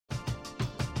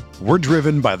We're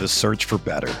driven by the search for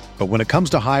better. But when it comes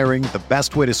to hiring, the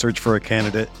best way to search for a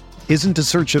candidate isn't to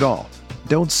search at all.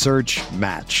 Don't search,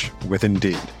 match with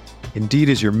Indeed. Indeed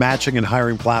is your matching and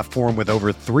hiring platform with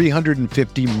over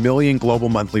 350 million global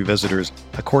monthly visitors,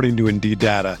 according to Indeed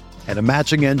data, and a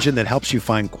matching engine that helps you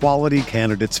find quality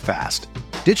candidates fast.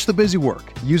 Ditch the busy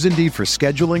work. Use Indeed for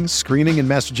scheduling, screening, and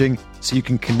messaging so you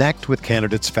can connect with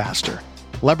candidates faster.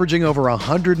 Leveraging over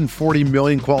 140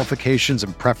 million qualifications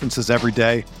and preferences every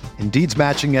day, Indeed's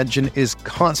matching engine is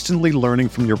constantly learning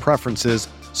from your preferences,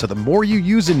 so the more you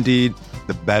use Indeed,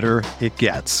 the better it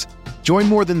gets. Join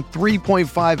more than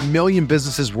 3.5 million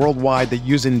businesses worldwide that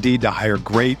use Indeed to hire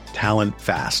great talent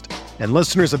fast. And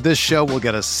listeners of this show will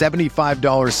get a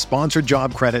 $75 sponsored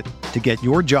job credit to get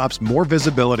your jobs more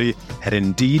visibility at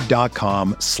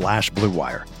Indeed.com/Blue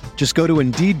Wire. Just go to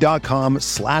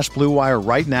Indeed.com/Blue Wire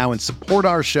right now and support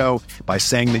our show by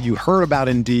saying that you heard about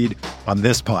Indeed on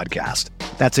this podcast.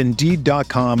 That's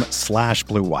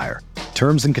Indeed.com/Blue Wire.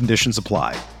 Terms and conditions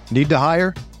apply. Need to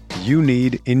hire? You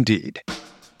need Indeed.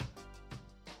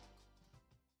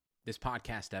 This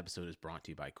podcast episode is brought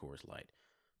to you by Coors Light.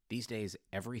 These days,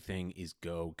 everything is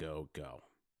go, go, go.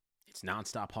 It's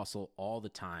nonstop hustle all the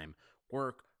time.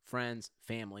 Work, friends,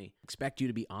 family, expect you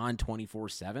to be on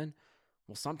 24/7.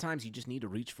 Well, sometimes you just need to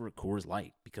reach for a Coors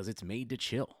Light because it's made to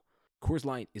chill. Coors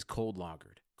Light is cold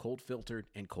lagered, cold filtered,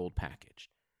 and cold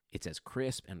packaged. It's as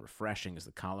crisp and refreshing as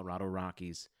the Colorado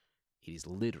Rockies. It is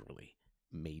literally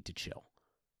made to chill.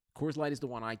 Coors Light is the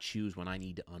one I choose when I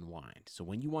need to unwind. So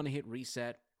when you want to hit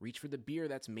reset, reach for the beer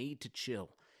that's made to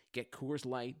chill. Get Coors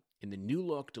Light in the new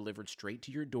look delivered straight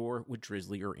to your door with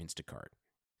Drizzly or Instacart.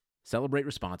 Celebrate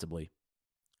responsibly.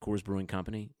 Coors Brewing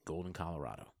Company, Golden,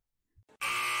 Colorado.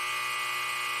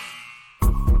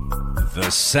 The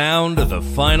sound of the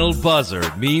final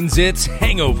buzzer means it's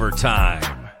hangover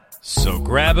time. So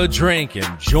grab a drink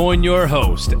and join your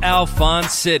host,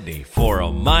 Alphonse Sidney, for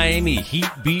a Miami Heat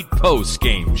Beat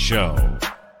postgame show.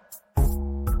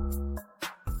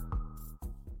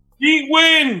 Heat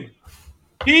win!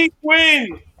 Heat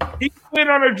win! Heat win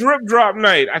on a drip drop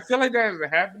night. I feel like that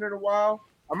hasn't happened in a while.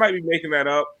 I might be making that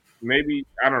up. Maybe,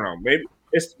 I don't know. Maybe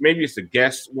it's a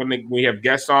guest. When we have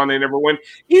guests on, they never win.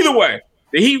 Either way,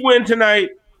 the Heat win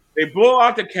tonight. They blow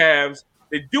out the Cavs.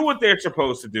 They do what they're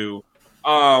supposed to do.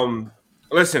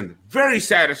 Listen, very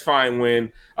satisfying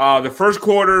win. The first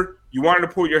quarter, you wanted to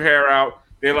pull your hair out.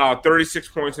 They allowed 36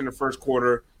 points in the first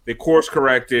quarter. They course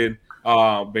corrected,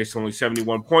 based on only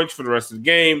 71 points for the rest of the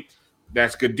game.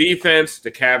 That's good defense.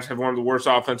 The Cavs have one of the worst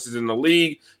offenses in the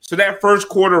league. So that first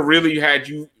quarter really had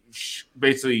you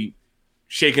basically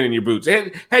shaking in your boots.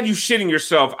 It had you shitting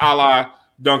yourself a la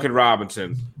Duncan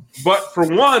Robinson. But for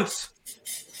once,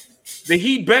 the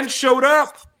Heat bench showed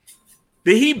up.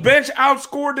 The Heat bench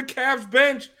outscored the Cavs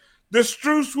bench. The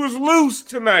Strus was loose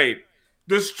tonight.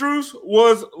 The Strus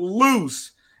was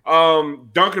loose.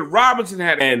 Duncan Robinson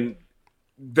and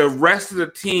the rest of the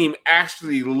team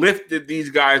actually lifted these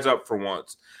guys up for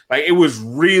once. Like, it was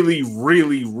really,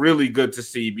 really, really good to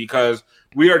see because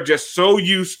we are just so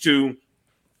used to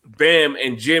Bam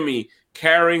and Jimmy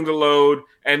carrying the load,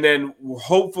 and then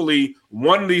hopefully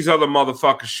one of these other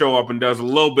motherfuckers show up and does a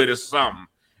little bit of something.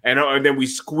 And then we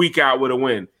squeak out with a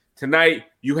win. Tonight,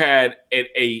 you had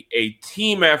a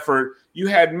team effort. You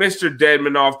had Mr.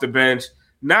 Dedmon off the bench.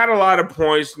 Not a lot of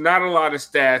points, not a lot of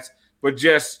stats, but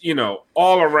just,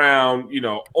 all around,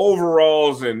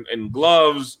 overalls and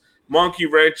gloves, monkey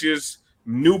wrenches,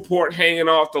 Newport hanging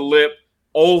off the lip,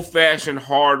 old-fashioned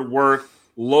hard work,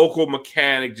 local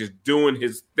mechanic just doing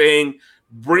his thing.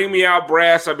 Bring me out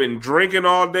brass. I've been drinking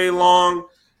all day long.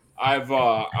 I'm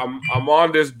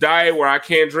on this diet where I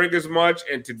can't drink as much,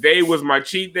 and today was my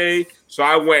cheat day, so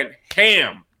I went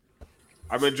ham.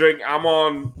 I've been drinking. I'm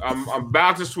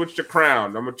about to switch to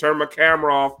Crown. I'm gonna turn my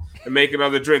camera off and make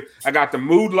another drink. I got the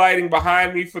mood lighting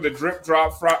behind me for the drip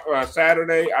drop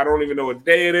Saturday. I don't even know what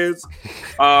day it is.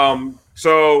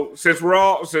 So since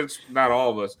not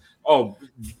all of us. Oh,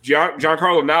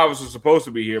 Giancarlo Navas was supposed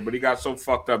to be here, but he got so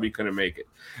fucked up he couldn't make it.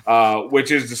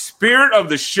 Which is the spirit of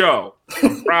the show.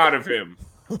 I'm proud of him,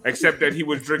 except that he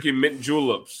was drinking mint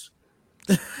juleps.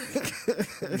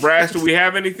 Brass, do we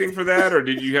have anything for that, or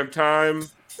did you have time?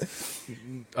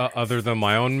 Other than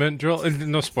my own mint drill?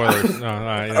 No spoilers. No,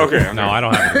 okay. No, I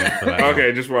don't have anything for that.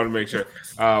 Okay, just want to make sure.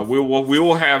 We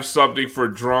will have something for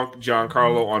drunk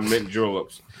Giancarlo on mint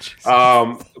juleps.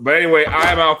 But anyway,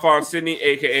 I'm Alphonse Sidney,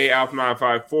 a.k.a.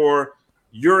 Alpha954.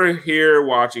 You're here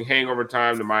watching Hangover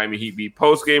Time, the Miami Heat Beat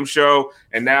postgame show.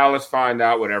 And now let's find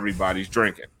out what everybody's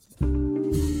drinking.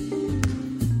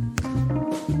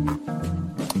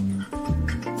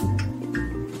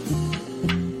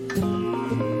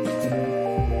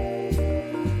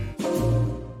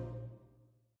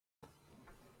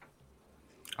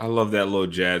 I love that little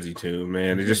jazzy tune,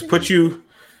 man. It just puts you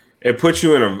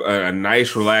in a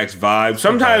nice, relaxed vibe.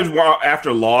 Sometimes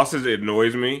after losses, it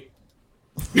annoys me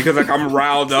because like I'm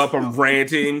riled up, I'm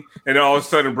ranting, and then all of a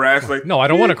sudden Brass like, no, I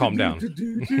don't want to calm down.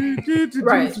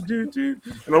 Right. And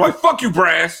I'm like, fuck you,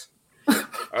 Brass.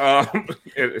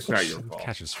 It's not your fault.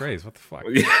 Catching strays. What the fuck?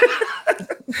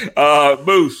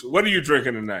 Moose, what are you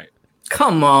drinking tonight?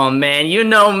 Come on, man. You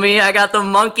know me. I got the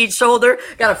monkey shoulder.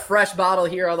 Got a fresh bottle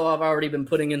here, although I've already been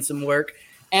putting in some work.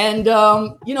 And,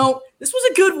 this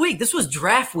was a good week. This was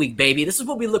draft week, baby. This is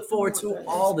what we look forward to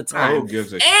all the time. Who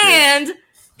gives a and shit?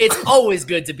 It's always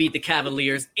good to beat the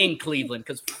Cavaliers in Cleveland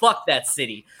because fuck that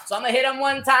city. So I'm going to hit them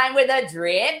one time with a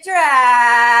drip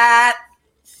drop.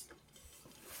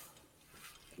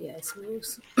 Yes,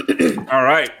 Moose. All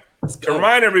right. To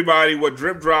remind everybody what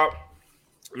Drip Drop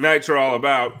nights are all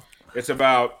about, it's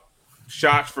about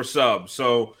shots for subs.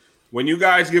 So when you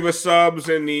guys give us subs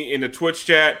in the Twitch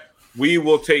chat, we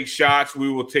will take shots. We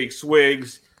will take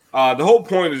swigs. The whole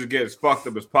point is to get as fucked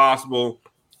up as possible.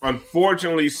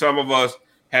 Unfortunately, some of us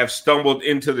have stumbled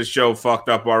into the show fucked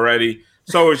up already.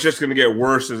 So it's just going to get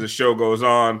worse as the show goes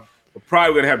on. We're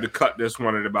probably going to have to cut this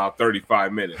one in about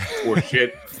 35 minutes before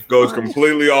shit goes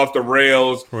completely off the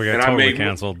rails. We're going to totally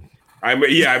canceled. I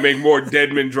make more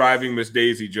Deadman driving Miss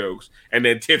Daisy jokes. And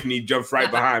then Tiffany jumps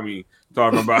right behind me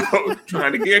talking about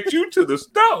trying to get you to the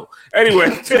stove. Anyway,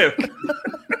 Tiff,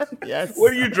 yes.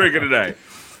 What are you drinking today?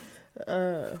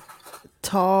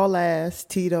 Tall ass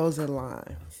Tito's and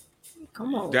lime.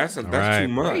 Come on. That's right. too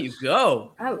much. There you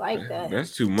go. I like that.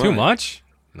 That's too much. Too much?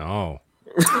 No.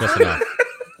 Just enough.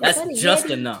 That's just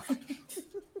enough.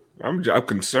 I'm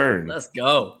concerned. Let's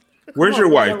go. Where's your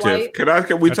wife, Tiff?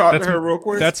 Can we talk to her real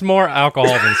quick? That's more alcohol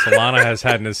than Solana has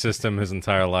had in his system his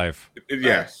entire life.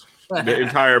 Yes. The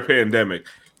entire pandemic.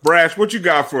 Brash, what you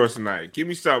got for us tonight? Give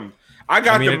me something. I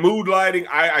got the mood lighting.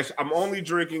 I'm only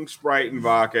drinking Sprite and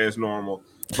vodka as normal,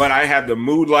 but I have the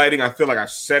mood lighting. I feel like I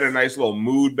set a nice little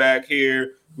mood back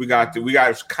here. We got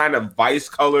kind of vice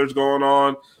colors going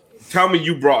on. Tell me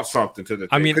you brought something to the thing.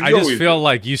 I mean, I just feel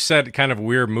like you said kind of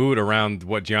weird mood around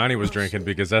what Gianni was drinking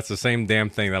because that's the same damn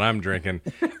thing that I'm drinking.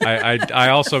 I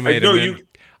also made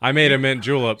I made a mint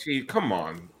julep. Gee, come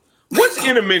on. What's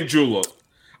in a mint julep?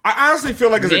 I honestly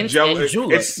feel like it's a jello. It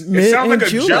sounds like a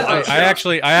jello.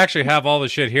 I actually have all the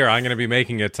shit here. I'm going to be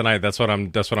making it tonight. That's what I'm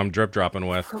drip dropping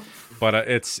with. But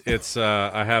it's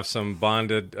I have some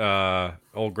bonded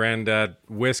old granddad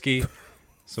whiskey,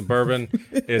 some bourbon.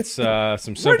 It's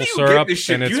some simple syrup,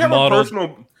 and it's muddled.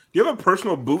 Do you have a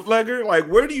personal bootlegger? Like,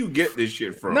 where do you get this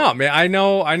shit from? No, man. I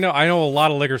know a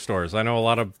lot of liquor stores. I know a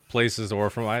lot of places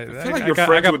or from. I feel like you're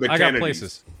friends with the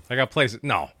Kennedys. I got places.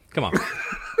 No, come on.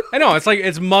 I know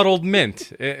it's muddled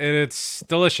mint, and it's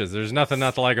delicious. There's nothing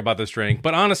not to like about this drink.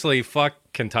 But honestly, fuck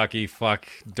Kentucky, fuck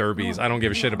Derbies. I don't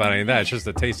give a shit about any of that. It's just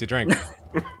a tasty drink.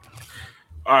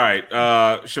 All right,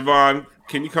 Siobhan,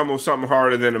 can you come up with something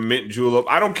harder than a mint julep?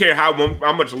 I don't care how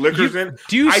much liquor's in.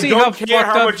 Do you see how fucked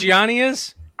up Gianni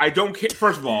is? I don't care.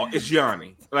 First of all, it's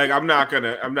Gianni. Like I'm not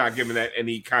giving that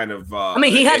any kind of. I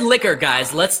mean, he had liquor,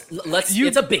 guys. Let's.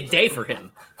 It's a big day for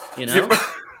him. You know.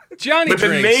 Johnny but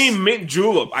drinks. The name mint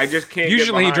julep, I just can't.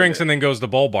 Usually he drinks and then goes to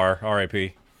Bull Bar.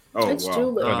 R.I.P. Oh, it's wow.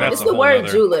 julep. It's the word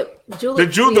julep.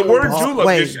 The word julep.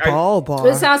 Wait, Bull Bar.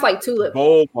 It sounds like tulip.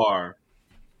 Bull Bar.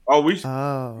 One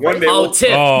day. Tip.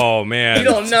 Oh man, you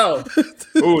don't know.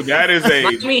 Ooh, that is a.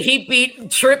 I mean, he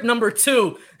beat trip number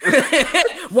 2.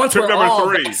 Once trip we're number all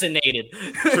 3. vaccinated.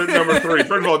 Trip number 3.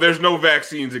 First of all, there's no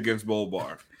vaccines against Bull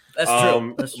Bar. That's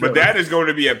true. But that is going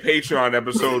to be a Patreon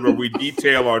episode where we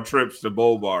detail our trips to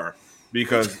Bull Bar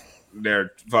because they're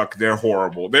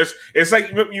horrible. It's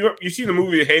like you see the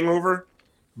movie Hangover.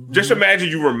 Just imagine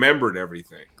you remembered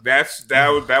everything.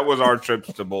 That was our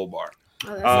trips to Bull Bar.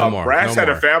 Brass had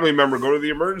a family member go to the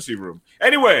emergency room.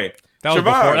 Anyway, that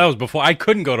was before I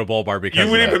couldn't go to Bull Bar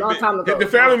because the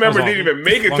family member didn't even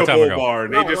make it to Bull Bar.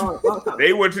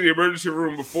 They went to the emergency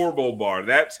room before Bull Bar.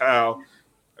 That's how.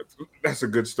 That's a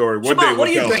good story. One day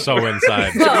we'll tell. So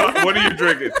inside. What are you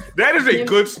drinking? That is a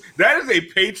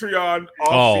Patreon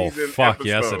off-season fuck episode.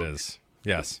 Yes, it is.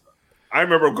 Yes. I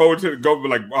remember going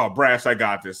like, oh, Brass, I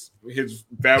got this. His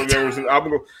family members said,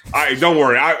 don't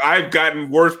worry. I've gotten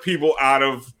worse people out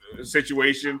of a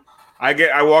situation.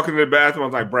 I walk into the bathroom. I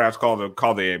was like, Brass, call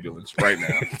the ambulance right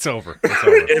now. It's over.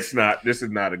 It's not. This is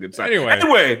not a good sign.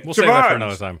 Anyway, we'll save that for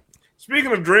another time.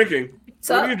 Speaking of drinking,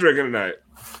 what are you drinking tonight?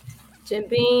 Jim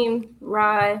Beam,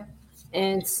 rye,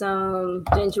 and some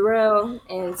ginger ale,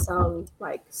 and some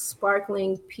like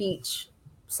sparkling peach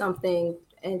something,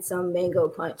 and some mango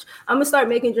punch. I'm gonna start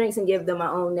making drinks and give them my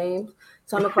own names.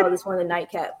 So I'm gonna call this one a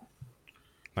nightcap.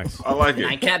 Nice. I like it.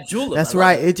 Nightcap julep. That's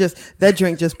right. That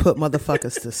drink just put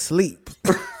motherfuckers to sleep.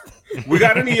 We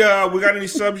got any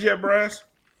subs yet, Brass?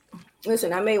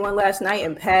 Listen, I made one last night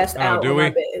and passed out do on we? my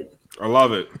bed. I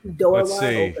love it. Door Let's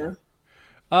see. wide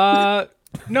open.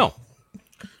 No.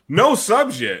 No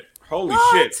subs yet. Holy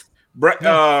shit.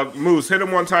 Moose, hit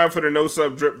him one time for the no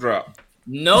sub drip drop.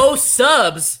 No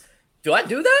subs. Do I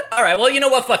do that? All right. Well, you know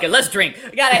what? Fuck it. Let's drink.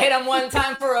 We gotta hit him one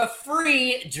time for a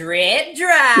free drip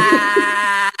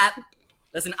drop.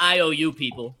 That's an IOU,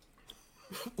 people.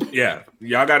 Yeah,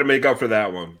 y'all got to make up for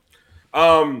that one.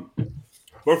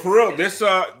 But for real, this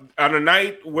on a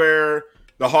night where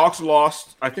the Hawks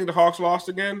lost, I think the Hawks lost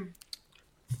again.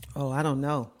 Oh, I don't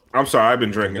know. I'm sorry, I've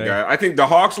been drinking, guys. I think the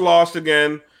Hawks lost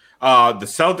again. The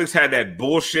Celtics had that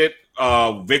bullshit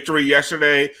victory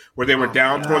yesterday where they were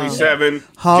down 27.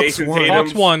 Hawks Jason won. Tatum.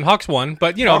 Hawks won.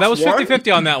 But, that Hawks was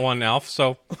 50-50 on that one, Alf.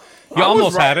 So you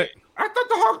almost had it. I thought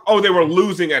the Hawks. Oh, they were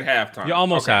losing at halftime. You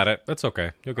almost had it. That's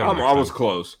okay. You'll get it. I was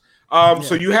close.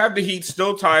 So you have the Heat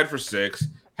still tied for 6th,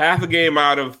 half a game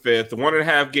out of 5th,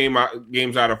 1.5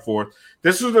 games out of 4th.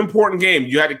 This was an important game.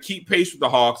 You had to keep pace with the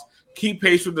Hawks, keep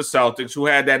pace with the Celtics, who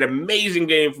had that amazing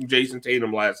game from Jason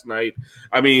Tatum last night.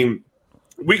 I mean,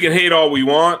 we can hate all we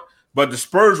want, but the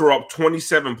Spurs were up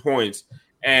 27 points,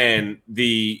 and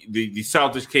the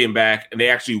Celtics came back, and they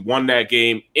actually won that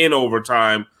game in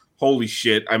overtime. Holy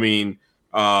shit. I mean,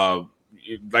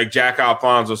 like Jack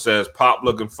Alfonso says, Pop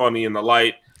looking funny in the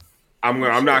light. I'm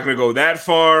not going to go that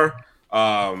far.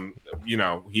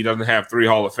 He doesn't have 3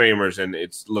 Hall of Famers, and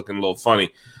it's looking a little funny.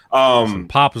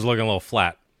 Pop is looking a little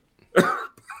flat.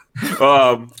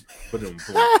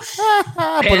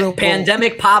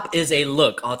 Pandemic Pop is a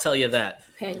look. I'll tell you that.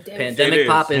 Pandemic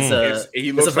Pop is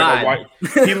he looks like a white.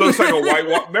 He looks like a white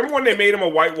walker. Remember when they made him a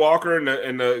White Walker in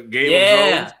the Game of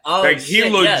Thrones? Oh, he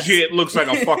legit looks like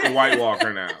a fucking White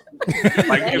Walker now.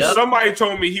 Like if somebody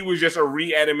told me he was just a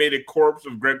reanimated corpse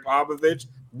of Greg Popovich,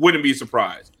 wouldn't be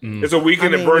surprised. It's a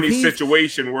Weekend at Bernie's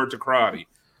situation. Word to karate.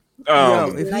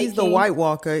 If he's the White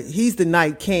Walker, he's the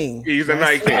Night King. He's the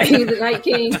Night King. He's the Night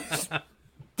King.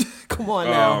 Come on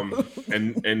now.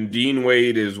 And Dean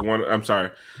Wade is one. I'm sorry.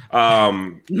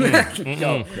 Fucking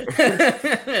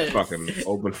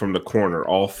open from the corner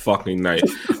all fucking night.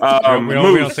 We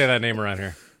don't say that name around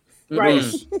here. Right.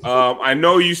 I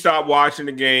know you stopped watching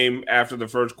the game after the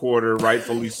first quarter,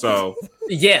 rightfully so.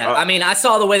 Yeah, I mean, I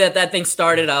saw the way that thing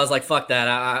started. I was like, "Fuck that!"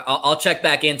 I'll check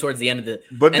back in towards the end of the.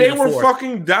 But they were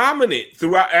fucking dominant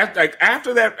throughout.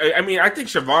 After that, I mean, I think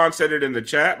Siobhan said it in the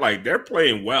chat. Like they're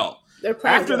playing well.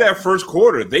 After that first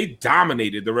quarter, they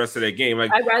dominated the rest of that game. Like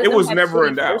it was never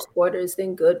in doubt. First quarters,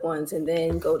 then good ones, and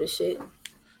then go to shit.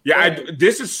 Yeah,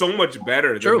 this is so much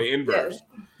better than the inverse.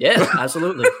 Yeah,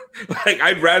 absolutely. Like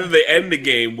I'd rather they end the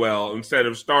game well instead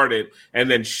of start it and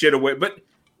then shit away. But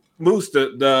Moose,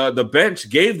 the bench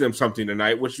gave them something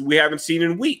tonight, which we haven't seen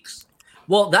in weeks.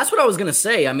 Well, that's what I was gonna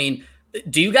say. I mean,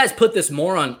 do you guys put this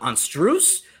more on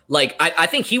Strus? Like, I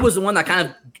think he was the one that kind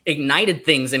of ignited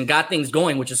things and got things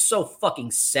going, which is so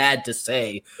fucking sad to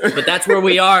say. But that's where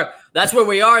we are. That's where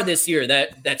we are this year.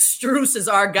 That Strus is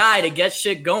our guy to get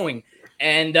shit going.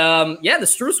 And the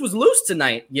Strus was loose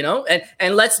tonight,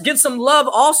 And let's give some love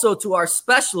also to our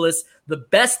specialist, the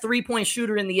best 3-point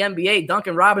shooter in the NBA,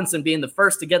 Duncan Robinson, being the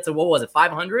first to get to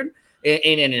 500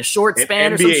 in a short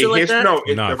span or some shit like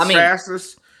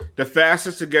that. The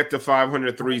fastest to get to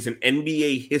 500 threes in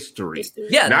NBA history.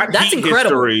 Yeah, not that's Heat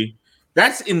incredible. History.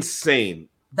 That's insane.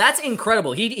 That's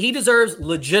incredible. He deserves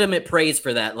legitimate praise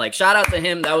for that. Like, shout out to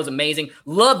him. That was amazing.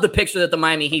 Love the picture that the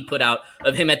Miami Heat put out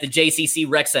of him at the JCC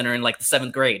Rec Center in like the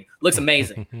 7th grade. Looks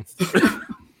amazing.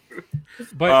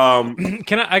 But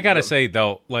I gotta say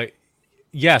though, like,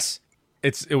 yes,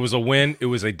 it was a win. It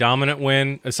was a dominant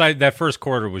win. Aside that first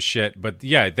quarter was shit, but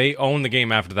yeah, they owned the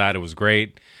game after that. It was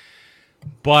great.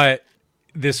 But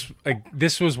this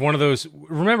was one of those.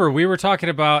 Remember, we were talking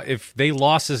about if they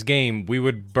lost this game, we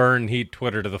would burn Heat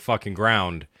Twitter to the fucking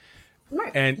ground.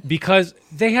 Right. And because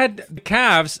they had the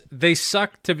Cavs, they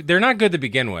sucked. They're not good to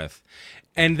begin with.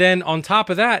 And then on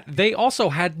top of that, they also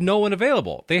had no one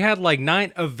available. They had like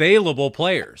 9 available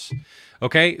players.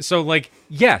 Okay, so like,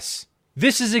 yes,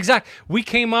 this is we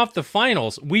came off the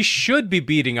finals. We should be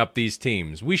beating up these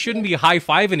teams. We shouldn't be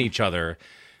high-fiving each other.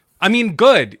 I mean,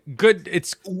 good.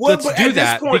 Let's do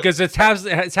that because it's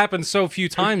happened so few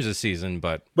times this season.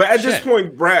 But at this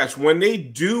point, Brass, when they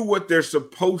do what they're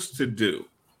supposed to do,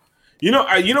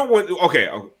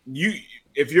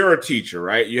 if you're a teacher,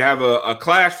 right? You have a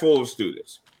class full of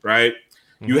students, right?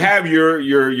 Mm-hmm. You have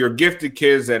your gifted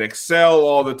kids that excel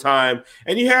all the time,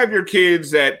 and you have your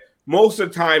kids that most of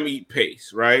the time eat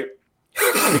pace, right?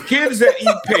 The kids that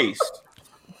eat pace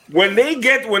when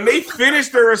they finish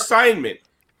their assignment,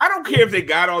 I don't care if they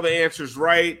got all the answers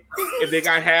right, if they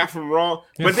got half of them wrong,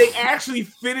 but they actually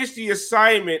finish the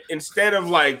assignment instead of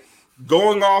like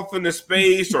going off into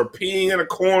space or peeing in a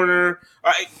corner.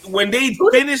 When they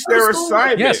finish their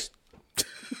assignment, yes,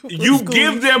 you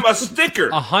give them a sticker.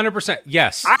 100%.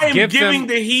 Yes, I am giving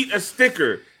the Heat a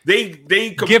sticker. They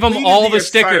give them all the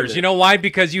stickers. assignment. You know why?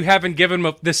 Because you haven't given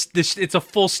them this. It's a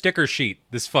full sticker sheet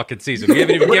this fucking season. We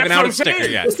haven't even given out a sticker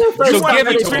yet. So give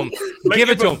it to them. Give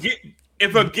it to them.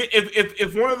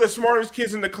 If one of the smartest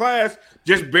kids in the class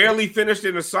just barely finished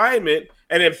an assignment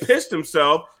and then pissed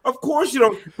himself, of course you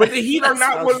don't. But the Heat are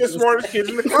not one of the smartest kids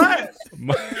in the class. I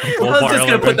was just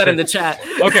gonna put that in the chat.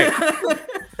 Okay.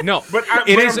 No, but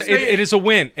it is a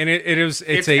win, and it's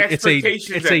a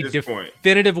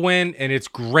definitive win, and it's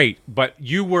great. But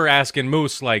you were asking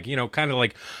Moose, like, you know, kind of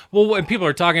like, well, when people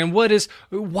are talking,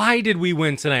 why did we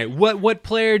win tonight? What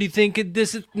player do you think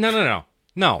this is? No,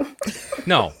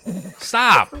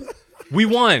 stop. We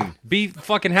won. Be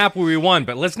fucking happy we won,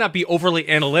 but let's not be overly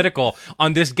analytical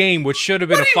on this game, which should have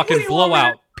been a fucking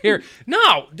blowout. Period.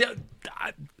 No,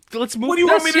 let's move. What do you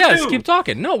want me to do? Keep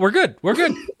talking. No, we're good.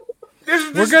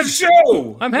 This is the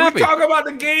show. I'm happy. We talk about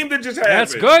the game that just happened.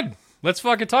 That's good. Let's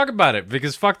fucking talk about it,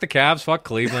 because fuck the Cavs, fuck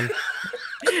Cleveland.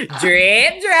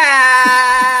 Drip drop.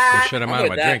 Oh, shit, I'm out of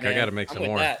my drink. Man. I gotta make some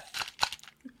more.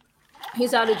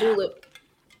 He's out of julep.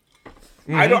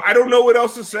 Mm-hmm. I don't know what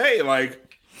else to say. Like,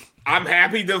 I'm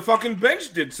happy the fucking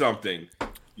bench did something.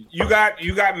 You got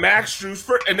Max Strus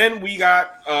first, and then we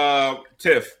got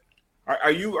Tiff.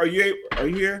 Are you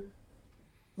here?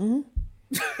 Mm-hmm.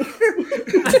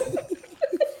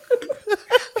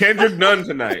 Kendrick Nunn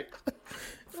tonight.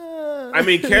 I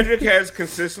mean, Kendrick has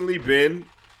consistently been,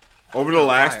 over the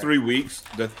last 3 weeks,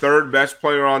 the third best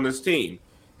player on this team.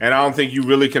 And I don't think you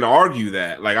really can argue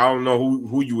that. Like, I don't know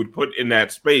who you would put in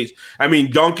that space. I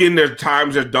mean, Duncan, there's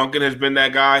times that Duncan has been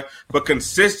that guy, but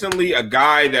consistently a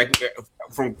guy that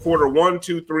from quarter 1,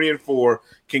 2, 3, and 4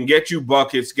 can get you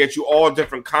buckets, get you all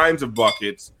different kinds of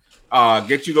buckets,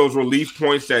 get you those relief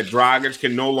points that Dragic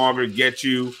can no longer get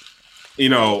you, you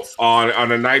know,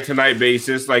 on a night-to-night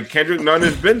basis. Like, Kendrick Nunn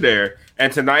has been there,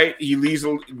 and tonight he leads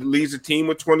a team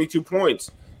with 22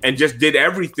 points and just did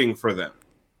everything for them.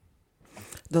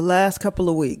 The last couple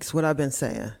of weeks, what I've been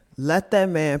saying, let that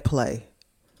man play.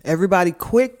 Everybody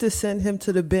quick to send him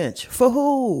to the bench. For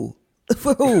who?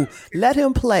 For who? Let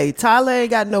him play. Tyler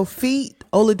ain't got no feet.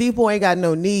 Oladipo ain't got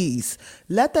no knees.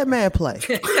 Let that man play.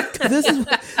 This is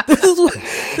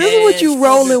what you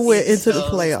rolling with into the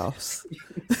playoffs.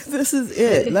 This is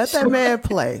it. Let that man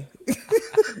play.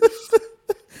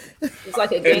 It's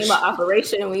like a game of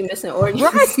operation and we missing origins.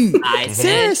 Right.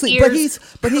 Seriously. But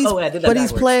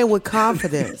he's playing with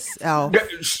confidence, Al.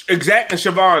 Exactly,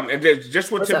 Siobhan. And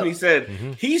just what Tiffany said.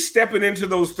 Mm-hmm. He's stepping into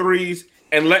those threes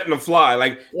and letting them fly.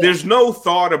 Like, there's no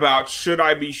thought about, should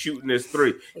I be shooting this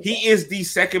three? Exactly. He is the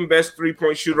second best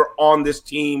three-point shooter on this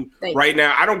team right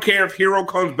now. I don't care if Hero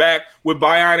comes back with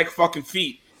bionic fucking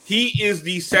feet. He is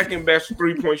the second best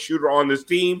three-point shooter on this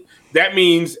team. That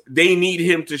means they need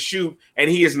him to shoot, and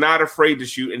he is not afraid to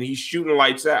shoot, and he's shooting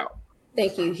lights out.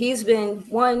 Thank you. He's been,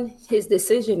 his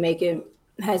decision-making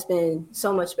has been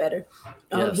so much better.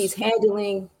 He's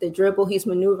handling the dribble. He's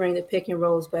maneuvering the pick and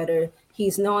rolls better.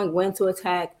 He's knowing when to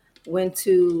attack, when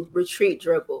to retreat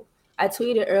dribble. I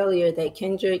tweeted earlier that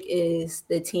Kendrick is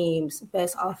the team's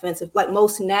best offensive, like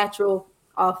most natural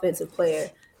offensive player.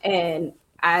 And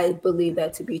I believe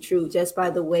that to be true just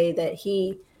by the way that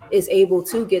he is able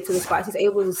to get to the spots. He's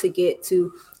able to get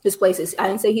to his places. I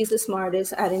didn't say he's the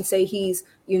smartest. I didn't say he's,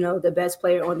 the best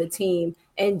player on the team.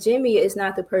 And Jimmy is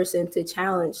not the person to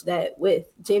challenge that with.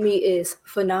 Jimmy is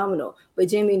phenomenal, but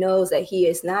Jimmy knows that he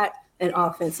is not an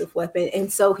offensive weapon.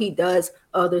 And so he does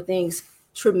other things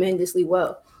tremendously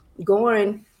well.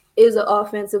 Goran is an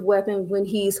offensive weapon when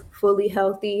he's fully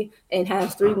healthy and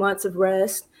has 3 months of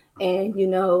rest and,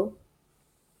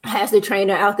 has the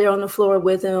trainer out there on the floor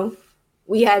with him.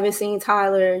 We haven't seen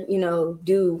Tyler,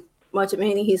 do much of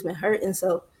anything. He's been hurt. And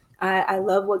so I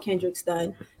love what Kendrick's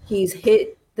done. He's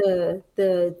hit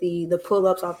the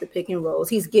pull-ups off the pick and rolls.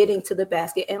 He's getting to the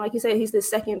basket. And like you said, he's the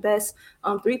second best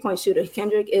three-point shooter.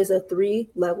 Kendrick is a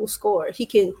 3-level scorer. He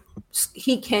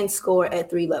can score at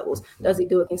 3 levels. Does he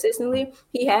do it consistently?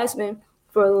 He has been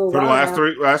for a little while.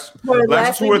 For the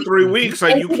last 2 or 3 weeks.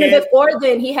 Like, you can't. Before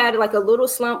then, he had like a little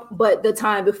slump, but the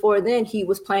time before then, he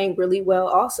was playing really well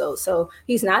also. So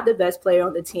he's not the best player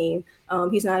on the team.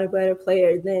 He's not a better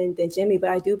player than Jimmy, but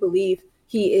I do believe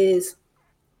he is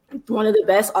one of the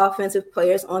best offensive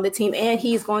players on the team, and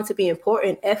he's going to be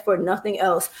important if for nothing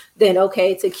else than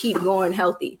to keep going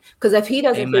healthy. Because if he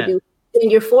doesn't produce, then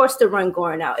you're forced to run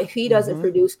Goran out. If he doesn't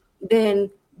produce, then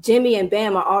Jimmy and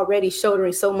Bam are already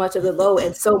shouldering so much of the load,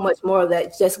 and so much more of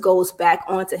that just goes back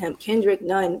onto him. Kendrick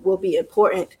Nunn will be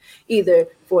important either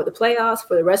for the playoffs,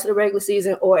 for the rest of the regular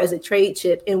season, or as a trade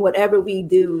chip in whatever we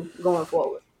do going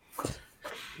forward.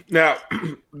 Now,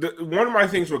 one of my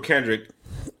things with Kendrick,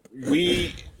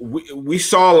 we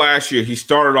saw last year, he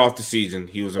started off the season.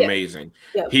 He was amazing.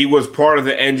 Yep. He was part of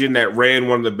the engine that ran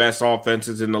one of the best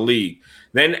offenses in the league.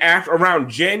 Then around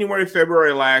January,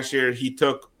 February last year, he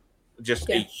took just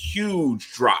a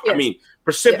huge drop. I mean,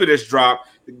 precipitous drop.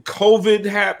 COVID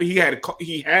happened. He had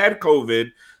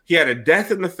COVID. He had a death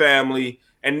in the family,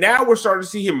 and now we're starting to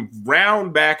see him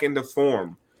round back into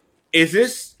form. Is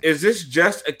this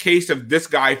just a case of this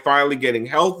guy finally getting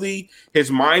healthy,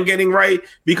 his mind getting right?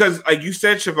 Because, like you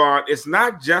said, Siobhan, it's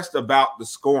not just about the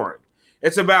scoring.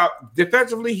 It's about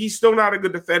defensively, he's still not a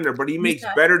good defender, but he makes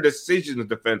better decisions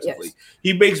defensively. Yes.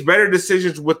 He makes better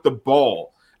decisions with the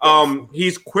ball.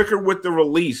 He's quicker with the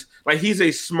release. Like, he's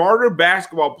a smarter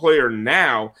basketball player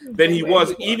now than he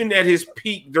was even at his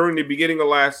peak during the beginning of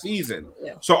last season.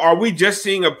 Yeah. So are we just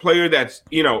seeing a player that's,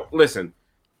 listen,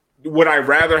 would I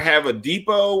rather have a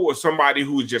Depot or somebody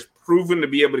who is just proven to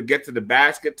be able to get to the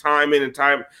basket time in and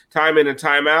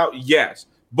time out? Yes.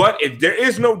 But if there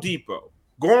is no Depot,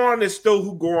 Goran is still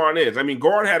who Goran is. I mean,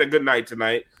 Goran had a good night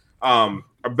tonight, a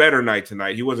better night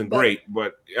tonight. He wasn't great,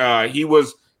 but he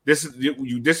was. This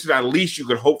is at least you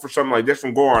could hope for something like this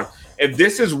from Goran. If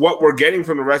this is what we're getting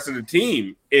from the rest of the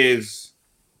team, is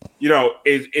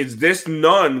this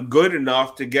Nunn good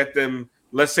enough to get them,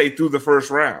 let's say, through the first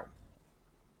round?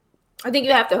 I think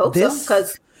you have to hope so,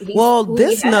 because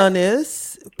this Nunn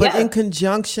is, but in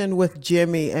conjunction with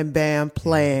Jimmy and Bam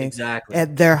playing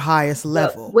at their highest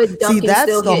level. See,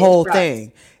 that's the whole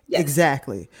thing. Yes.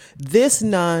 Exactly. This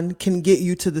Nunn can get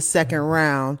you to the second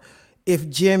round if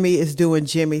Jimmy is doing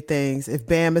Jimmy things, if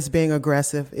Bam is being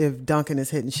aggressive, if Duncan is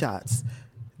hitting shots.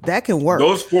 That can work.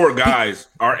 Those four guys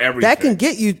are everything. That can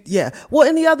get you, Well,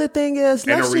 and the other thing is,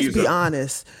 let's just be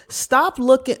honest. Stop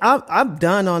looking. I'm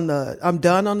done on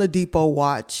the Depot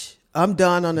watch. I'm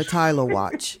done on the Tyler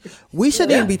watch. We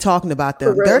shouldn't even be talking about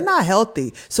them. They're not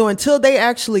healthy. So until they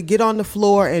actually get on the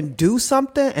floor and do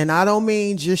something, and I don't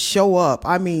mean just show up,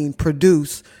 I mean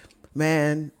produce,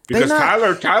 man. Because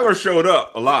Tyler showed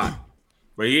up a lot.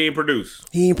 But he ain't produced.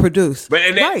 But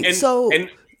and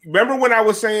remember when I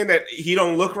was saying that he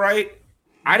don't look right?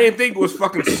 I didn't think it was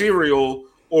fucking cereal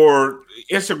or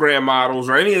Instagram models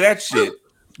or any of that shit.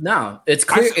 No, it's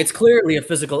clear. It's clearly a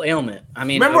physical ailment. I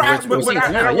mean, remember I was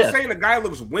saying the guy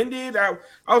looks winded. I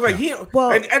was like,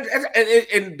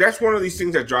 and that's one of these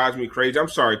things that drives me crazy. I'm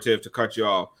sorry, Tiff, to cut you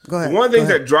off. Go ahead. One of the things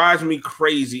that drives me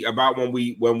crazy about when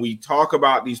we talk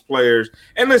about these players,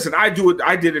 and listen, I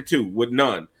did it too with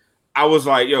Nunn. I was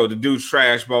like, yo, the dude's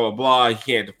trash, blah, blah, blah. He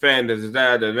can't defend,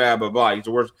 blah, blah, blah. He's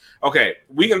the worst. Okay,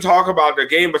 we can talk about the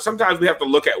game, but sometimes we have to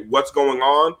look at what's going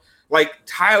on. Like,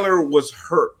 Tyler was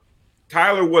hurt.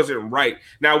 Tyler wasn't right.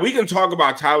 Now, we can talk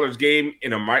about Tyler's game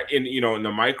in a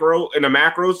macro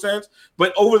sense,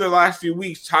 but over the last few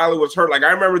weeks, Tyler was hurt. Like,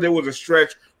 I remember there was a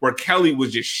stretch where Kelly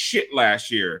was just shit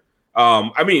last year.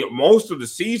 Most of the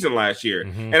season last year.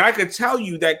 Mm-hmm. And I could tell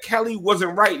you that Kelly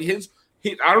wasn't right.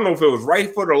 I don't know if it was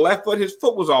right foot or left foot. His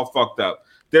foot was all fucked up.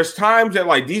 There's times that,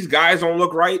 like, these guys don't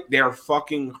look right. They're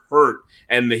fucking hurt.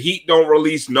 And the Heat don't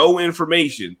release no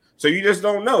information. So you just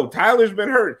don't know. Tyler's been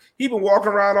hurt. He's been walking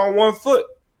around on one foot.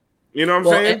 You know what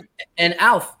I'm saying? And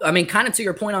Alf, I mean, kind of to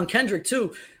your point on Kendrick,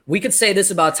 too, we could say this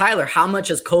about Tyler. How much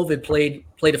has COVID played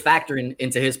a factor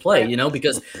into his play,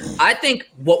 Because I think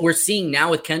what we're seeing now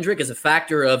with Kendrick is a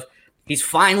factor of he's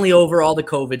finally over all the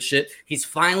COVID shit. He's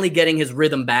finally getting his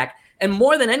rhythm back. And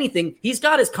more than anything, he's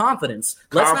got his confidence.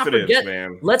 Let's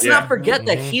not forget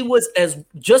that he was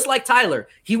just like Tyler.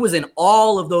 He was in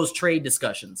all of those trade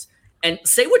discussions. And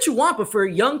say what you want, but for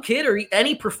a young kid or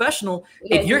any professional,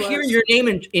 if you're hearing your name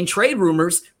in trade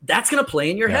rumors, that's going to play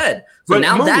in your head. So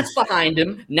now that's behind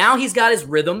him. Now he's got his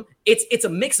rhythm. It's a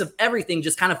mix of everything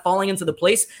just kind of falling into the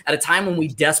place at a time when we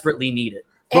desperately need it.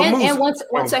 And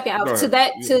one second, Alf,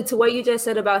 to what you just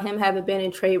said about him having been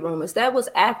in trade rumors, that was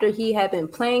after he had been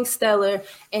playing stellar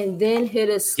and then hit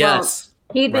a slump. Yes.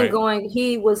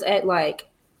 He was at like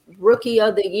rookie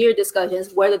of the year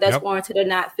discussions, whether that's warranted or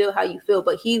not, feel how you feel,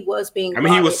 but he was being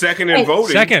he was second in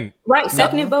voting. Second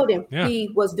in voting. Yeah.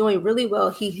 He was doing really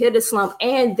well. He hit a slump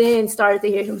and then started to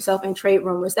hear himself in trade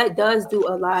rumors. That does do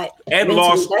a lot. And mentally.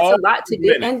 Lost that's all a lot to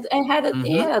do. And had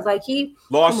a he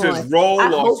lost his role,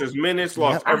 lost his minutes,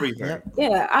 lost everything.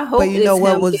 I hope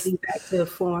getting back to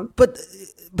form. But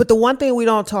the one thing we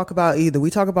don't talk about either,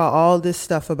 we talk about all this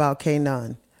stuff about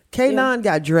K-Nunn. K9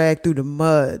 got dragged through the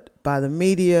mud by the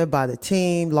media, by the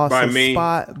team, lost his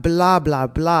spot, blah, blah,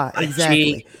 blah.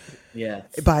 Exactly. Yeah.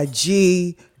 By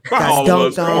G. By all of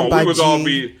us. Come on,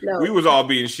 we was all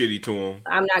being shitty to him.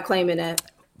 I'm not claiming that.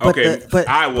 But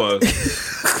I was.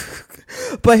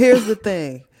 But here's the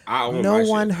thing. No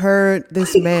one heard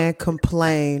this man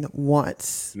complain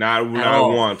once. Not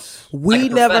once. We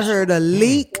never heard a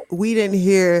leak. We didn't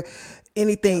hear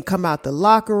anything come out the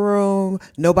locker room.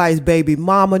 Nobody's baby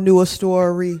mama knew a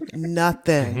story.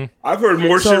 Nothing. Mm-hmm. I've heard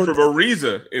more shit from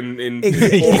Ariza in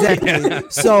exactly.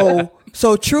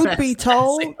 So truth be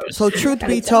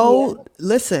told,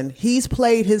 listen, he's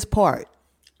played his part.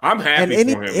 I'm happy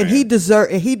for him, and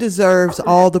he deserves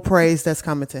all the praise that's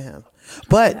coming to him.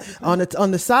 But on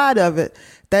the side of it,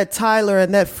 that Tyler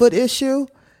and that foot issue,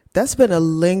 that's been a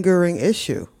lingering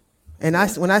issue. And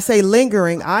when I say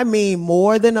lingering, I mean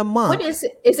more than a month. What is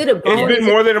it? Is it a bone? It's been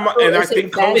more than a month, and I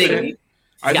think COVID.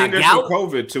 I think there's some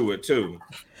COVID to it too.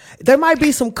 There might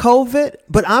be some COVID,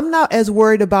 but I'm not as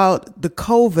worried about the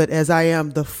COVID as I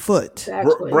am the foot.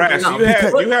 Brass, you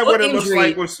have what it looks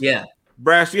like when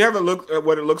Brass, you have a look at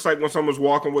what it looks like when someone's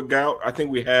walking with gout. I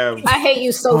think we have. I hate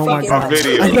you so fucking much.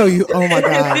 Video. I know you. Oh my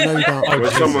god, I know you don't.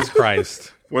 Oh Jesus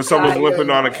Christ! When someone's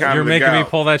limping on account You're of the making gout. me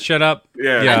pull that shit up.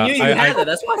 Yeah. I knew you had it.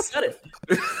 That's why I said it.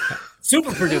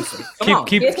 Super producer.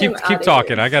 Keep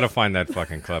talking. I gotta find that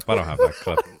fucking clip. I don't have that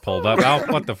clip pulled up.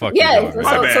 What the fuck? Yeah.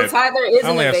 So Tyler is. I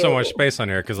only have so much space on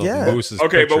here because of the Moose's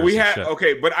Okay, but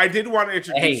pictures but I did want to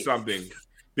introduce something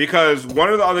because one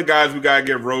of the other guys we gotta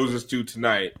give roses to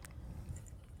tonight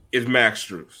is Max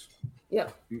Strus. Yeah.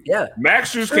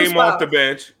 Max Strus came off the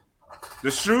bench. The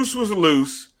Strus was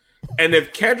loose, and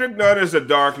if Kendrick Nunn is a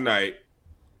Dark Knight,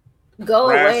 go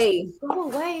away.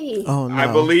 Oh no!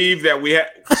 I believe that we have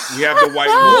the White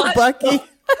Wolf. Bucky.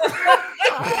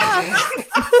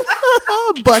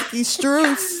 Bucky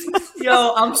Strus.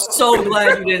 Yo, I'm so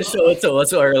glad you didn't show it to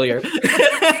us earlier.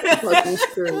 Bucky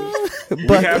Strus.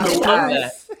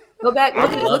 Go back.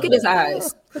 Look at his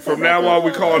eyes. From now on,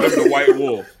 we call him the White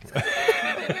Wolf.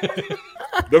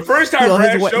 The first time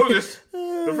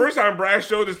Brad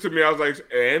showed this to me, I was like,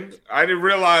 and I didn't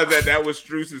realize that was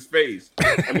Strus's face.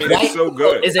 I mean, it's so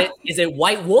good. Is it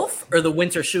White Wolf or the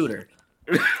Winter Shooter?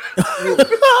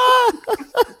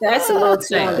 That's a little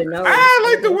too on the nose. I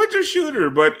like the Winter Shooter,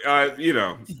 but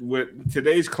with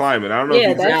today's climate, I don't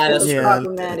know. That's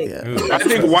problematic. Yeah. I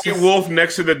think White Wolf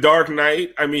next to the Dark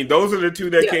Knight. I mean, those are the two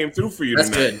that came through for you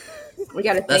tonight. Good. We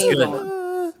got a theme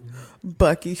on.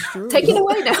 Bucky Strus. Take it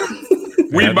away now.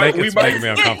 We might making me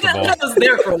uncomfortable. I was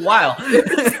there for a while. I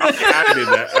did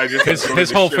that. I just his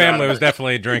whole family was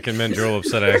definitely drinking mint juleps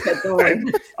today.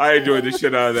 I enjoyed the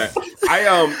shit out of that.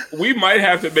 We might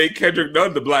have to make Kendrick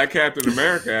Nunn the Black Captain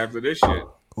America after this shit.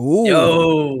 Ooh.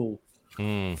 Yo.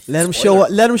 Let him show up.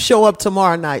 Let him show up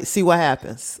tomorrow night. See what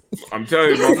happens. I'm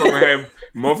telling you,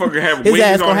 motherfucker have his wings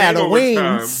ass gonna on have the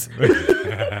wings.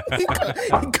 He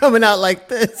coming out like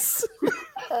this.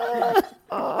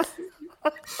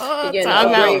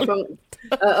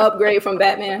 Upgrade from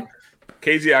Batman.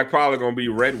 KZ probably gonna be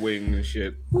Red Wing and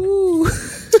shit. Ooh.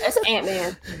 That's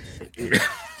Ant-Man.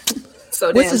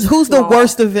 So who's the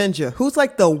worst Avenger? Who's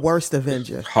like the worst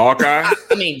Avenger? Hawkeye.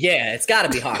 I mean, yeah, it's got to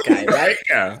be Hawkeye, right?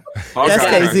 Yeah, Hawkeye.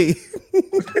 That's KZ.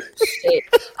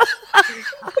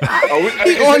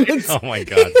 Oh my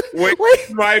god! Wait,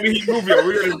 Miami Heat movie. Are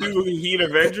we gonna do Heat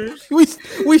Avengers? We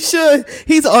should.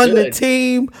 He's on the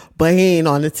team, but he ain't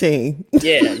on the team.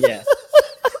 Yeah.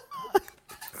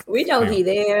 We know he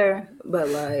there, but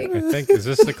like, I think is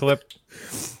this the clip?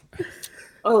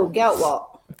 Oh, gout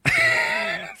walk.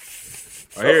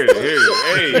 Hey, that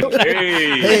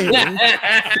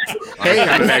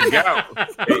gout.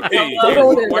 Hey,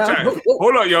 watch out.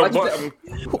 Hold on, y'all.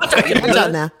 Watch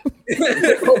out now.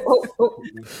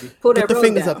 Put the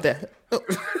fingers up there.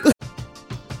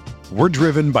 We're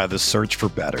driven by the search for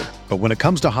better. But when it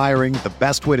comes to hiring, the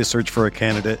best way to search for a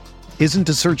candidate isn't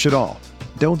to search at all.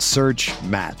 Don't search,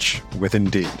 match with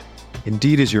Indeed.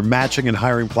 Indeed is your matching and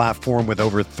hiring platform with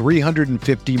over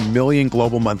 350 million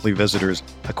global monthly visitors,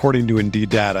 according to Indeed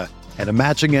data, and a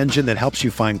matching engine that helps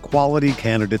you find quality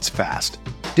candidates fast.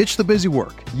 Ditch the busy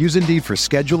work. Use Indeed for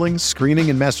scheduling, screening,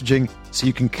 and messaging so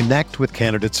you can connect with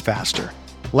candidates faster.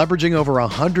 Leveraging over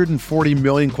 140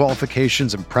 million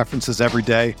qualifications and preferences every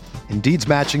day, Indeed's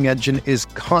matching engine is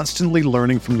constantly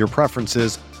learning from your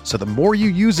preferences, so the more you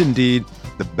use Indeed,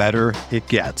 the better it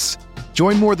gets.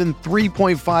 Join more than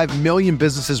 3.5 million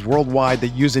businesses worldwide that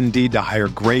use Indeed to hire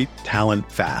great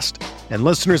talent fast. And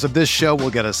listeners of this show will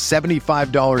get a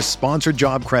 $75 sponsored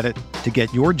job credit to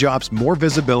get your jobs more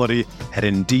visibility at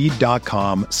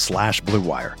Indeed.com/Blue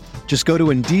Wire. Just go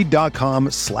to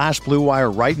Indeed.com/Blue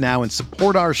Wire right now and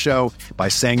support our show by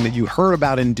saying that you heard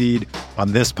about Indeed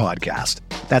on this podcast.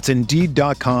 That's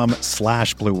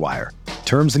Indeed.com/Blue Wire.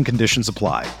 Terms and conditions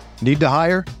apply. Need to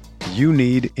hire? You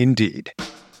need Indeed.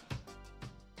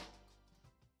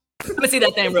 Let me see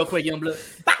that thing real quick, young blood.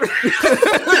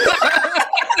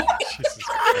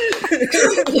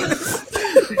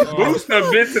 Boost a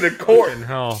bit to the court.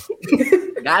 Hell.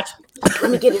 Gotcha.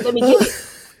 Let me get it.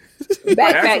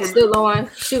 Backpack still on,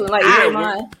 shooting like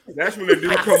Draymond. That's when the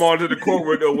dude come onto the court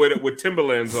with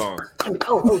Timberlands on.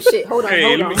 Oh shit! Hold on.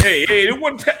 Hey, it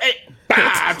wasn't.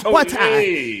 I told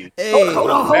you. Hey.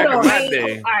 Hold on. Back in my Hey.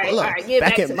 day. All right. Get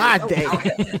Back back in to my me. day.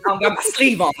 I don't got my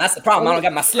sleeve on. That's the problem. I don't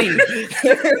got my sleeve.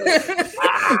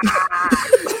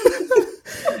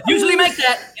 Usually make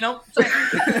that,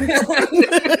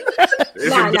 It's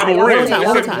them double rims.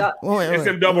 It's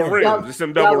them double rims. It's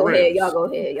them double rims. Y'all go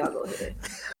ahead.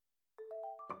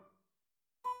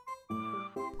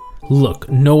 Look,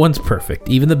 no one's perfect.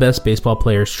 Even the best baseball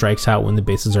player strikes out when the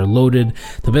bases are loaded.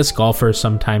 The best golfers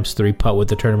sometimes 3-putt with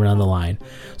the tournament on the line.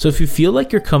 So if you feel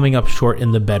like you're coming up short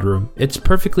in the bedroom, it's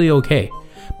perfectly okay.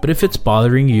 But if it's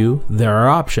bothering you, there are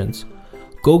options.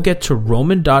 Go get to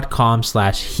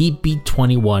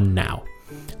Roman.com/HeatBeat21 now.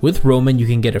 With Roman, you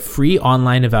can get a free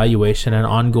online evaluation and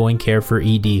ongoing care for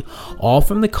ED, all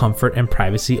from the comfort and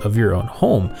privacy of your own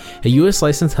home. A U.S.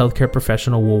 licensed healthcare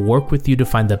professional will work with you to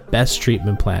find the best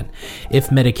treatment plan.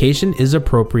 If medication is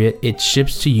appropriate, it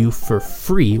ships to you for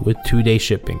free with 2-day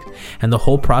shipping, and the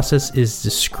whole process is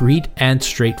discreet and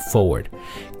straightforward.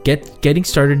 Getting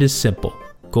started is simple.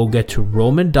 Go get to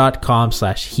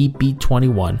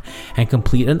Roman.com/HeatBeat21 and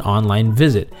complete an online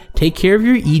visit. Take care of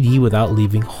your ED without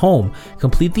leaving home.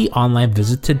 Complete the online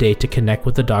visit today to connect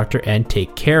with the doctor and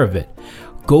take care of it.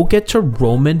 Go get to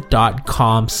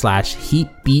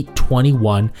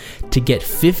Roman.com/HeatBeat21 to get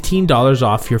 $15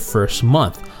 off your first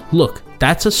month. Look,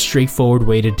 that's a straightforward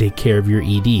way to take care of your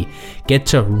ED. Get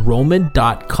to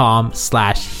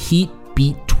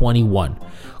Roman.com/HeatBeat21.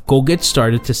 Go get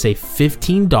started to save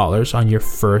 $15 on your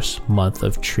first month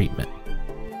of treatment.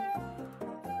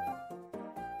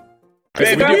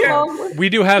 We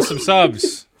do have some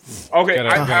subs. Okay,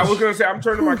 I was gonna say I'm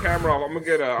turning my camera off. I'm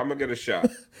gonna get a shot.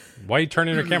 Why are you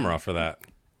turning your camera off for that?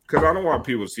 Because I don't want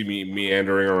people to see me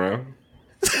meandering around.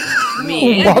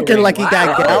 Walking like he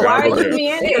got gout. Why are you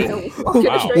meandering?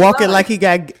 Walking like he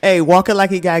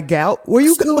got gout. Where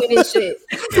you going? going? And shit.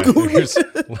 There's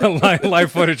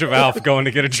live footage of Alf going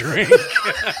to get a drink.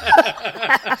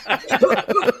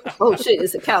 Oh shit!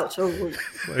 It's a couch. Where'd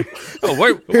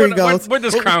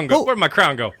this crown go? Where'd my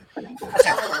crown go? Good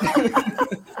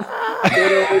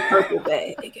old purple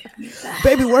bag.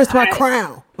 Baby, where's my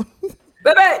crown?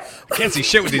 Baby. I can't see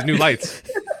shit with these new lights.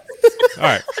 All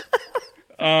right.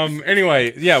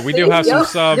 Anyway, yeah, we do have some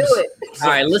subs. All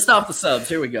right, list off the subs.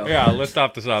 Here we go. Yeah, list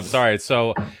off the subs. All right,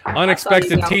 so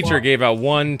Unexpected Teacher gave out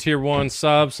 1 Tier 1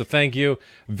 sub, so thank you.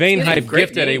 Vein Hype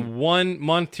gifted a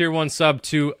 1-month Tier 1 sub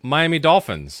to Miami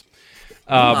Dolphins.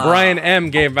 Brian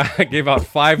M gave out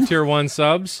 5 Tier 1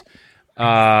 subs.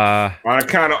 On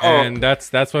account of and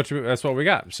that's what we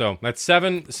got. So that's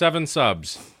seven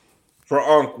subs. For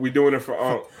Unc. We doing it for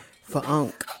Unc. For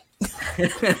Unc.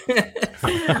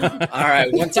 All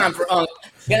right, one time for Unc.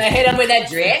 Gonna hit him with that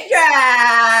drip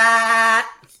drop.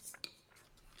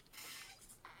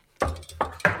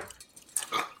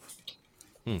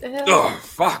 Oh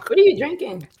fuck! What are you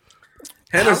drinking?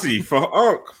 Hennessy for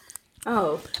Unc.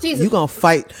 Oh, Jesus! You gonna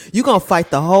fight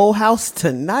the whole house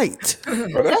tonight?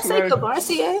 That's like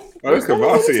Cabarcier. Oh, that's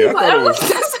Cabarcier.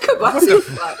 That's a Cabarcier.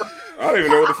 I don't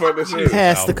even know what the fuck this is.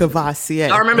 Pass the Cabarcier.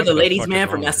 Y'all remember the ladies' man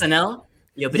from SNL?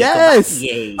 Yes.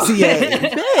 Hey, give me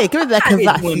that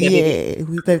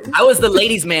Cabarcier. I was the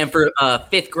ladies' man for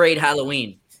 5th grade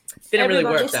Halloween. Didn't really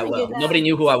work that well. Nobody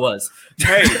knew who I was.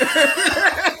 Hey.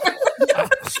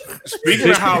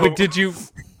 Speaking of Halloween, did you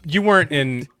weren't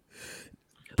in?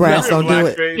 Brass, don't do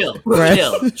it.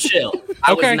 Chill.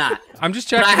 I was not. I'm just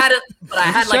checking. But I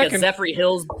had like a Zephyr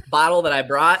Hills bottle that I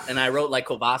brought, and I wrote like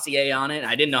Courvoisier on it. And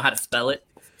I didn't know how to spell it.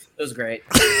 It was great.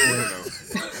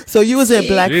 So you was in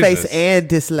blackface and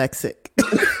dyslexic.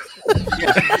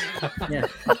 Yeah.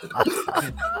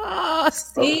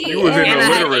 You was in And I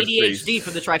had illiteracy. ADHD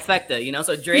for the trifecta,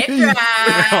 so drip.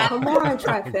 Come on,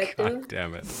 trifecta. God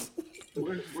damn it.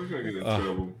 We're gonna get in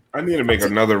trouble. I need to make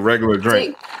another regular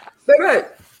drink. Baby.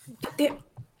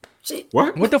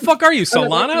 What? What the fuck are you,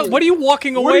 Solana? What are you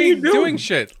walking What are away you doing? doing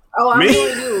shit? Oh, I'm Me?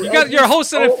 doing you. You're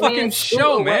hosting a fucking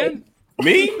show, man.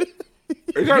 Me?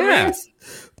 Are you talking Yeah. to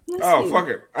me? Oh, fuck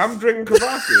it. I'm drinking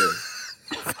Courvoisier.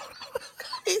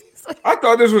 I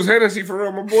thought this was Hennessy for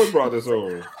real. My boy brought this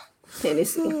over.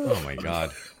 Tennessee. Oh my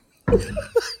god.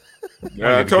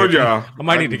 I told y'all. I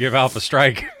might need to give Alpha a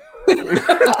strike.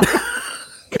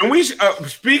 Can we?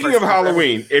 Speaking of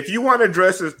Halloween, if you want to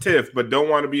dress as Tiff but don't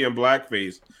want to be in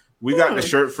blackface, we got the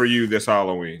shirt for you this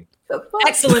Halloween.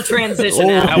 Excellent transition.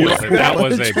 That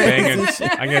was a banging.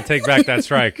 I'm gonna take back that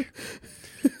strike.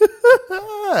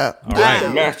 All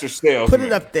right, Master Sales. Put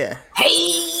it up there.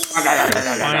 Hey,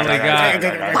 finally got.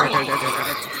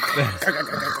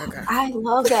 I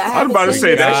love that. I was about to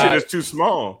say that shit is too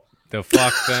small. The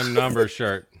fuck them numbers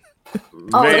shirt.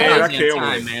 Man, I can't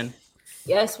wait. Man.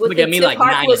 Yes, with the Get me Tip like 9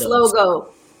 of Harkless those.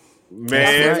 logo.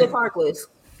 Man, Tip Harkless.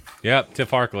 Yep,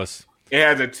 Tiff Harkless. it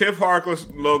has a Tiff Harkless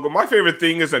logo. My favorite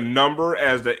thing is a number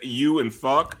as the U and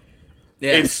fuck.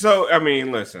 Yeah. It's so. I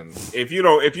mean, listen. If you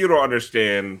don't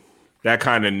understand that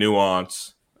kind of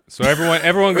nuance, So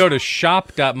everyone go to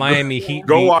shop.miamiheat.com.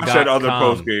 go watch that other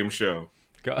post game show.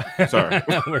 Sorry.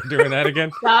 We're doing that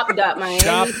again.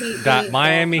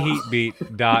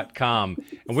 Shop.miamiheat.com.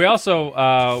 And we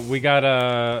also we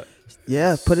got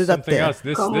Yeah, put it up something there. else.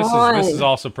 This on. is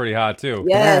also pretty hot too.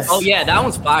 Yes. Oh yeah, that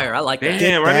one's fire. I like that.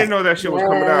 Damn, I didn't know that shit was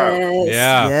coming out.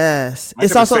 Yeah. Yes. I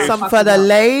It's could've also saved something for the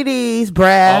ladies,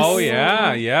 brass. Oh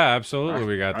yeah, absolutely.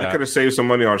 We got I that. could have saved some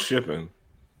money on shipping.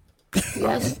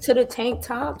 Yes, to the tank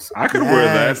tops. I could wear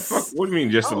that. Yes. Fuck, what do you mean,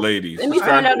 just the ladies? Let me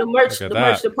find out the merch. Look The at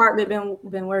merch that. department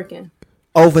been working.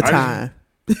 Overtime.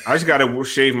 I just gotta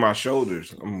shave my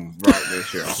shoulders. I'm rocking that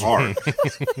shit hard.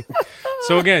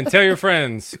 So again, tell your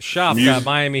friends,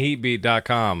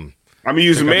 shop.miamiheatbeat.com. I'm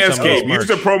using Pick up some of those Manscaped. Use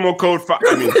the merch. promo code.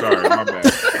 Sorry, my bad.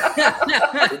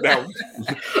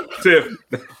 Tiff.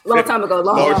 Long time ago.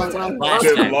 Long Tiff, time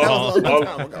It's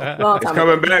ago.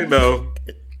 coming back though.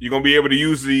 You're gonna be able to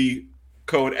use the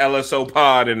code LSO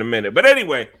Pod in a minute. But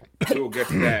anyway, we'll get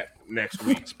to that next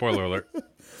week. Spoiler alert.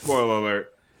 Spoiler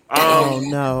alert. Oh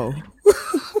no.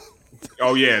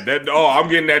 Oh yeah, I'm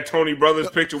getting that Tony Brothers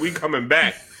picture. We coming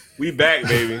back. We back,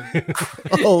 baby.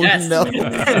 Oh Yes. no.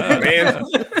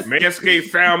 Manscaped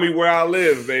found me where I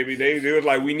live, baby. They were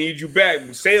like, we need you back.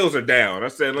 Sales are down. I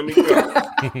said, let me go.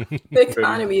 The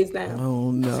economy is down. Oh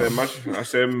no. I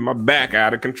said my back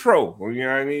out of control. Well, you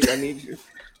know what I need? I need you.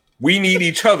 We need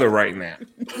each other right now.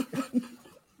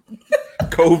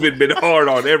 COVID been hard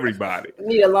on everybody.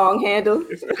 Need a long handle.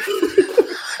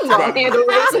 Long handle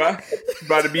razor.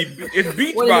 About to be, it's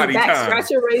beach One of body them back time.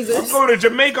 scratcher I'm razors. going to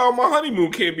Jamaica on my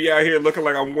honeymoon. Can't be out here looking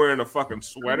like I'm wearing a fucking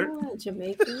sweater.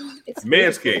 Jamaican. It's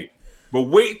Manscaped. But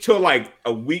wait till like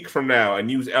a week from now and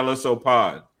use LSO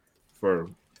Pod for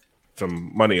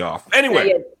some money off. Not Anyway,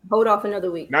 yet. Hold off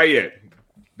another week. not yet.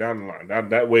 Down the line.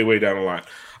 That way down the line.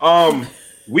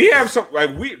 We have some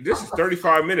this is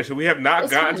 35 minutes, and we have not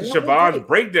It's gotten to fine. Siobhan's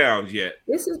breakdowns yet.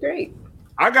 This is great.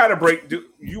 I got a break.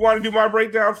 You want to do my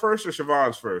breakdown first or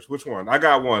Siobhan's first? Which one? I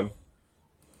got one.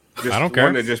 I don't care.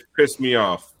 One that just pissed me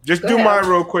off. Just Go do ahead. mine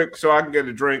real quick so I can get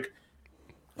a drink.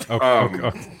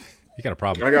 Okay. You got a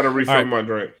problem. I got to refill All right. my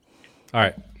drink. All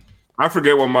right. I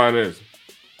forget what mine is.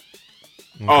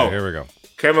 Okay, here we go.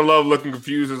 Kevin Love looking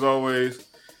confused as always.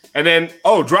 And then,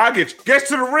 Dragic gets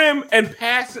to the rim and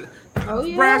passes. Oh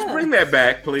yeah. Brass, bring that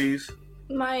back, please.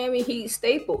 Miami Heat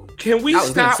staple. Can we I was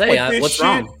gonna stop say, with this what's shit?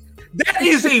 wrong? That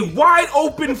is a wide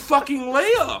open fucking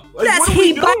layup. Like, That's what are we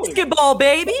Heat doing? basketball,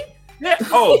 baby. Yeah.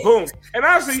 Oh, boom. And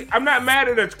honestly, I'm not mad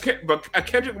at a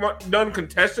Kendrick Nunn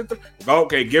contested.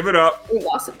 Okay, give it up. We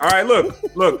lost it. All right, look,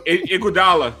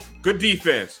 Iguodala, good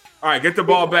defense. All right, get the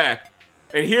ball back.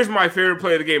 And here's my favorite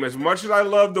play of the game. As much as I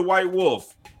love the White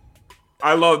Wolf,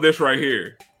 I love this right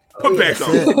here. Put back on.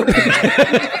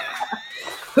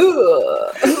 He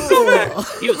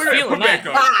was feeling Back that.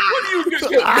 on. What do you do? Just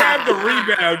grab the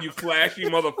rebound, you flashy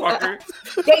motherfucker.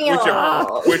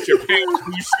 Damn. With your pants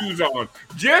and your shoes on.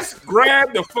 Just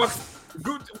grab the fuck.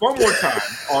 One more time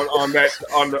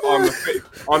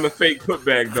on the fake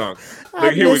putback dunk. I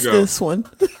Here we missed go. this one.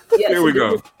 Yes, Here we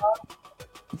go.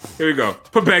 Here we go.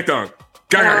 Put back dunk.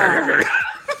 The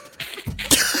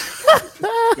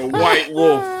White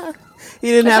Wolf. He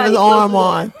didn't have his arm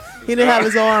on. He didn't have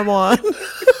his arm on.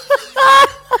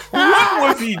 What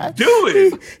was he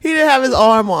doing? He didn't have his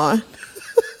arm on.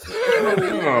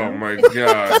 Oh my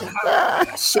god.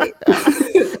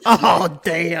 Oh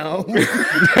damn.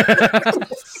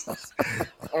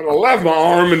 I left my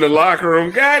arm in the locker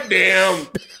room. God damn.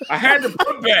 I had to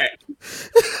put back.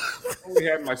 I only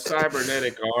had my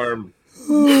cybernetic arm.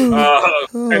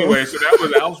 Anyway, so that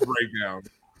was Al's breakdown.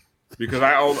 Because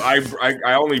I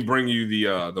only bring you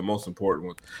the most important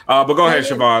one. But go ahead,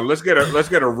 Siobhan. Let's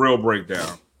get a real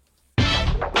breakdown.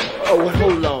 Oh,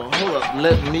 hold on.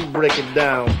 Let me break it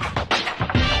down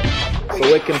so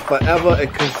it can forever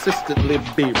and consistently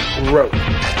be broke.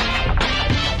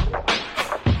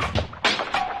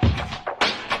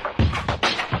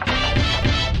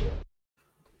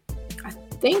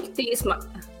 think these. Look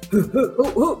at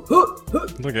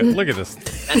this.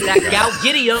 That's that gout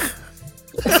giddy up.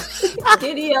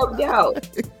 Giddy up, gout.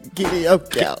 Giddy up,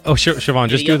 gout. Oh, Siobhan,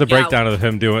 just do the breakdown of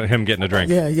him getting a drink.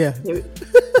 Yeah.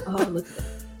 Oh, look at that.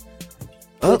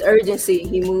 With urgency,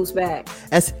 he moves back.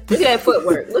 Look at that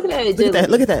footwork. Look at that agility.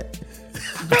 Look at that.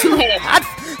 Two hands.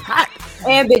 Hot.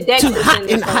 Ambidextrous. Too hot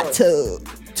in the hot tub.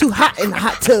 Too hot in the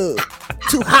hot tub.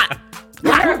 Too hot.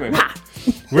 What happened?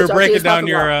 We're breaking down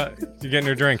you're getting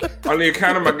your drink. On the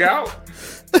account of my gout?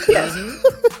 Yes.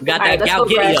 Got that gout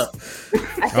giddy up.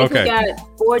 I think we got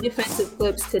 4 defensive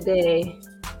clips today.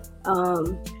 I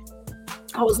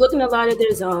was looking a lot at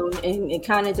their zone and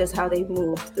kind of just how they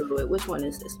moved through it. Which one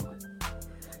is this one?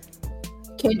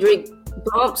 Kendrick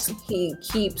bumps. He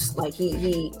keeps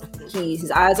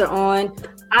his eyes are on.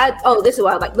 This is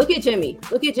why I like. Look at Jimmy.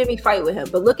 Look at Jimmy fight with him.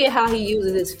 But look at how he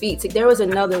uses his feet. There was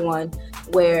another one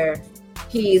where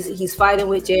he's fighting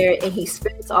with Jared and he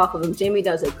spins off of him. Jimmy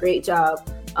does a great job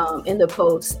in the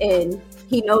post, and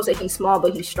he knows that he's small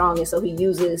but he's strong, and so he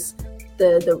uses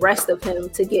the rest of him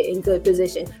to get in good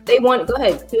position. Go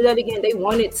ahead, do that again. They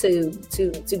wanted to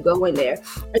go in there.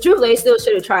 And truthfully, they still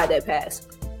should have tried that pass.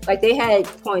 Like, they had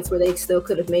points where they still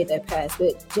could have made that pass,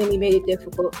 but Jimmy made it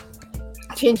difficult.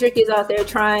 Kendrick is out there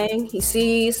trying. He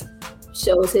sees,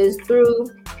 shows his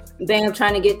through. Bam,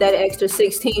 trying to get that extra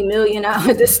 $16 million out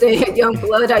of the stand. Young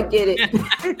blood, I get it.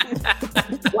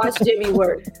 Watch Jimmy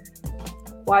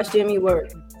work.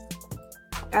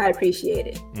 I appreciate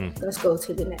it. Let's go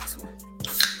to the next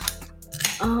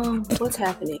one. What's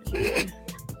happening here?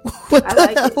 What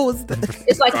the hell was that?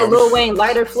 It's like the Lil Wayne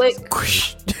lighter flick.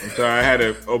 I'm sorry, I had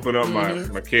to open up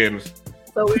my cans.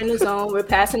 So we're in the zone. We're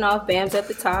passing off. Bam's at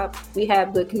the top. We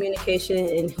have good communication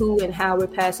in who and how we're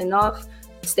passing off.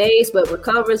 Stays, but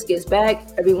recovers, gets back.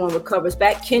 Everyone recovers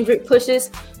back. Kendrick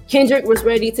pushes. Kendrick was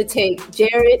ready to take.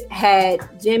 Jared had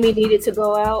Jimmy needed to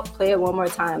go out. Play it one more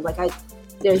time.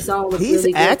 Their zone was He's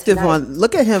really good active tonight.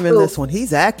 Look at him in this one.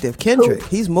 He's active. Kendrick.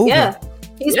 He's moving. Yeah.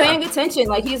 He's paying attention.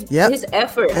 His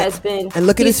effort has been. And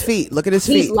look at his feet.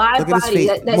 He's live body.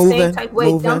 That moving, same type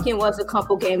way moving. Duncan was a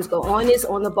couple games ago.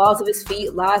 On the balls of his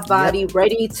feet, live body,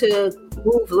 ready to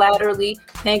move laterally,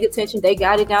 paying attention. They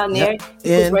got it down there.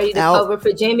 He was ready to cover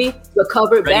for Jamie.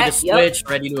 Recovered ready back. To switch,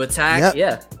 ready to attack.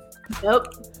 Yep. Look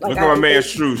at my man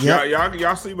Strus.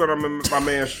 Y'all see what my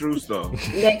man Strus though.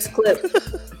 Next clip.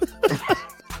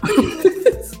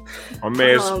 my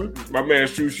man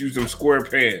Strus used them square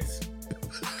pants.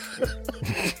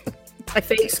 A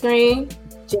fake screen.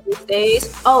 Jimmy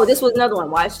stays. Oh, this was another one.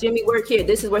 Watch Jimmy work here.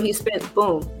 This is where he spent.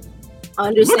 Boom.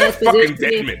 Understands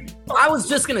position. I was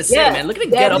just gonna say, man. Look at the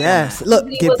get up. Yes. Look,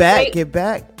 get back. Get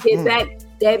back.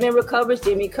 Dedmon recovers.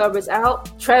 Jimmy covers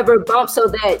out. Trevor bumps so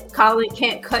that Colin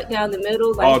can't cut down the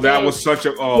middle. That was such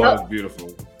a. Oh, that was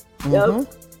beautiful.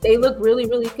 Yep. They look really,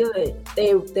 really good.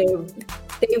 They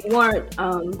weren't.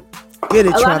 Get it,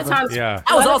 a lot Trevor. of times, that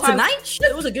was all tonight.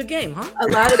 Shit, it was a good game, huh? A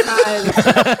lot of times,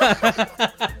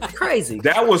 crazy.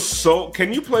 That was so.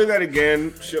 Can you play that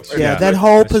again? Yeah, that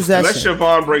whole possession. Let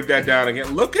Siobhan break that down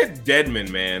again. Look at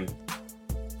Dedmon, man.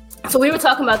 So we were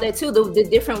talking about that too, the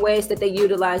different ways that they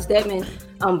utilize Dedmon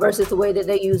versus the way that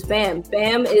they use Bam.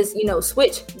 Bam is,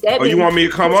 switch. Dedmon. Oh, you want me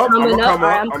to come up?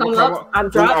 I'm coming up. I'm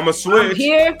dropping. I'm a switch. I'm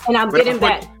here and I'm getting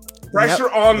back.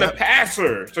 Pressure on the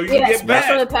passer, so you can get back.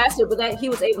 Pressure on the passer, but he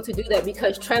was able to do that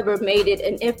because Trevor made it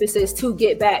an emphasis to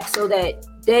get back so that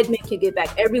Dedmon can get back.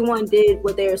 Everyone did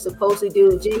what they were supposed to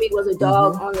do. Jimmy was a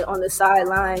dog on the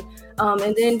sideline,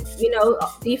 and then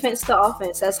defense to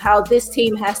offense. That's how this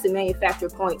team has to manufacture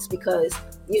points because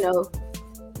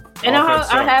and our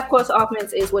half-court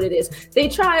offense is what it is. They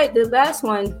tried the last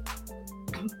one.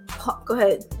 Go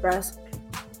ahead, Brass.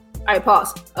 All right,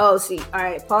 pause. Oh, see. All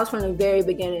right, pause from the very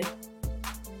beginning.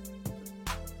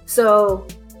 So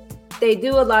they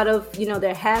do a lot of,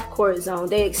 their half-court zone.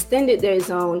 They extended their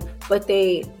zone, but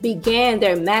they began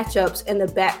their matchups in the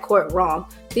backcourt wrong.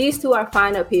 These two are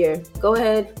fine up here. Go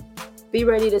ahead. Be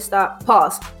ready to stop.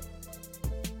 Pause.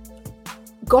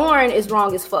 Gorn is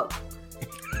wrong as fuck.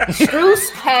 Strus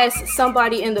has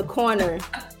somebody in the corner.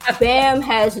 Bam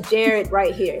has Jared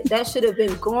right here. That should have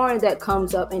been Gorn that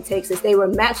comes up and takes this. They were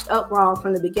matched up wrong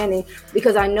from the beginning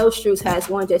because I know Strus has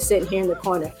one just sitting here in the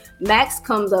corner. Max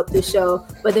comes up the show,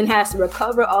 but then has to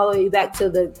recover all the way back to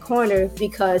the corner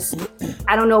because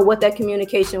I don't know what that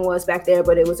communication was back there,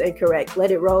 but it was incorrect. Let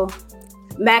it roll.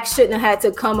 Max shouldn't have had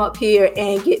to come up here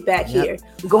and get back here.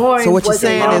 Gorn. So what you're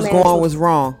saying is Gorn was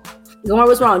wrong. Gorn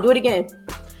was wrong. Do it again.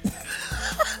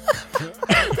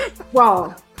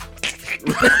 Wrong.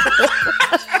 And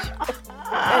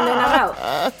then I'm out.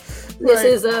 This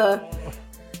is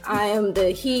I am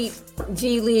the Heat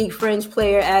G League fringe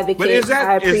player advocate. But is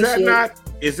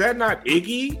that not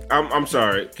Iggy? I'm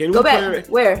sorry. Can we go back?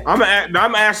 Where? I'm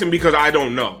asking because I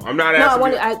don't know. I'm not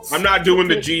asking. I'm not doing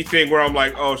the G thing where I'm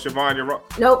like, oh, Siobhan, you're wrong.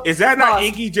 Nope. Is that not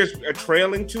Iggy just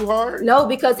trailing too hard? No,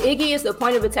 because Iggy is the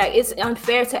point of attack. It's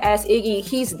unfair to ask Iggy.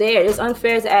 He's there. It's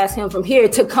unfair to ask him from here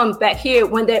to come back here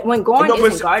when Goran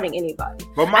isn't guarding anybody.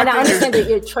 And I understand that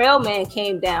your trail man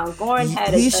came down. Goran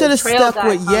had he should have stepped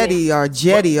with Yeti or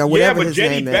Jetty or whatever his name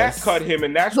is. Yeah, but Jetty back cut him,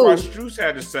 and that's why Strus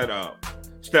had to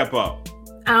step up.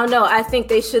 I don't know. I think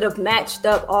they should have matched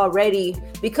up already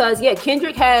because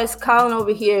Kendrick has Colin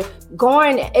over here.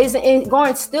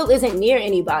 Goran still isn't near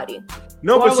anybody.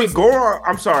 No, but see,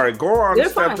 Goran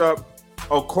stepped up.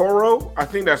 Okoro, I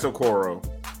think that's Okoro.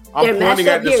 I'm pointing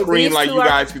at the screen like you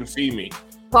guys can see me.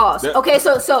 Pause. Okay,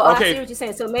 so I see what you're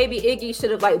saying. So maybe Iggy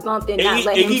should have bumped and not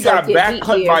let him get beat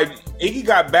here. Iggy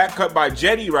got back cut by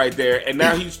Jetty right there, and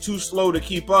now he's too slow to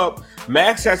keep up.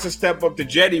 Max has to step up to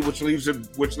Jetty, which leaves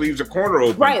a corner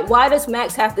open. Right. Why does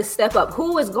Max have to step up?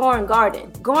 Who is Goran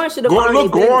guarding? Goran should have already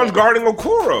been Goran's guarding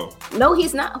Okoro. No,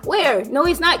 he's not. Where? No,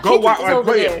 he's not. Go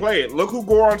play it. Look who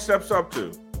Goran steps up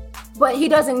to. But he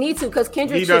doesn't need to because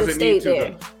Kendrick should have stayed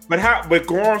there. But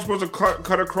Goran's supposed to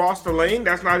cut across the lane?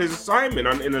 That's not his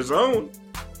assignment in the zone.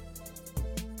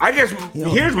 I guess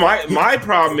here's my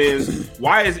problem is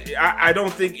I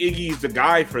don't think Iggy's the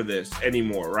guy for this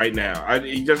anymore right now.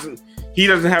 He doesn't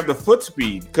have the foot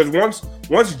speed because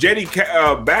once Jetty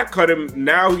back cut him,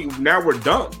 now we're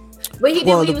done. But he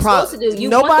did what he was supposed to do.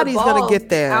 Nobody's gonna get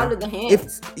there out of the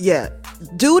hands.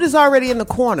 Dude is already in the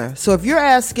corner. So if you're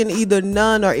asking either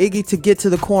Nunn or Iggy to get to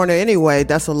the corner anyway,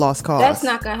 that's a lost cause. That's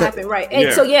not gonna happen, right?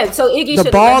 And so Iggy. The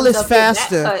ball is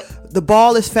faster. The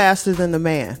ball is faster than the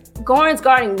man. Goran's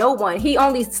guarding no one. He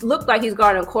only looked like he's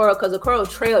guarding Okoro because Okoro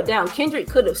trailed down. Kendrick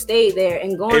could have stayed there,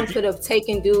 and Goran could have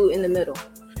taken dude in the middle.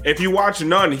 If you watch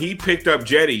Nunn, he picked up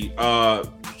Jetty.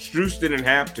 Strus didn't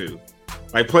have to.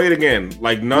 Play it again.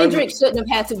 Nunn. Kendrick shouldn't have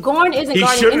had to. Goran isn't guarding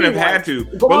anyone. He shouldn't have had to.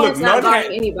 Goran's not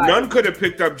guarding anybody. Nunn could have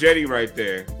picked up Jetty right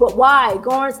there. But why?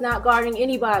 Goran's not guarding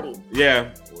anybody.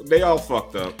 Yeah, they all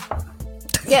fucked up.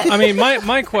 Yeah. I mean,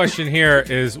 my question here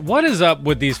is, what is up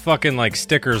with these fucking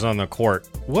stickers on the court?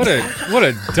 What a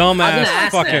dumbass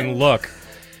fucking look.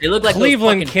 They look like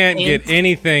Cleveland can't get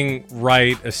anything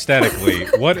right aesthetically.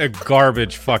 What a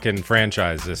garbage fucking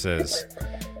franchise this is.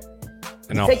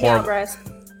 And take horrible. Brass.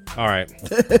 All right.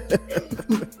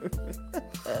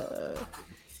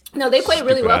 No, they played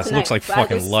really well tonight. Looks like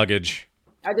fucking luggage.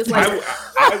 I just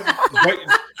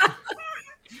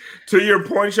to your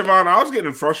point, Siobhan, I was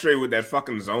getting frustrated with that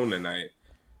fucking zone tonight.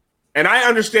 And I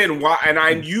understand why.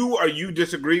 And you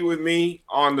disagree with me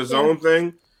on the zone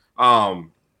thing.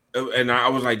 And I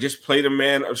was like, just play the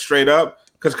man straight up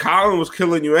because Colin was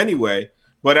killing you anyway.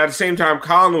 But at the same time,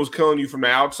 Colin was killing you from the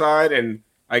outside. And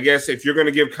I guess if you're going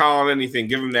to give Colin anything,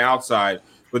 give him the outside.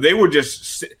 But they were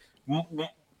just.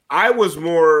 I was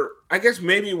more. I guess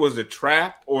maybe it was the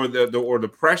trap or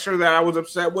the pressure that I was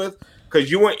upset with because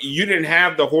you didn't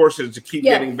have the horses to keep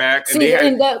getting back. And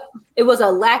it was a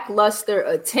lackluster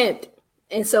attempt,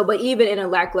 and so. But even in a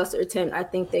lackluster attempt, I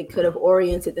think they could have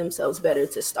oriented themselves better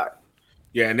to start.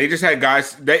 Yeah, and they just had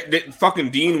guys. They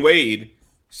fucking Dean Wade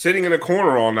sitting in the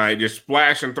corner all night, just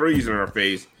splashing threes in our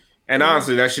face. And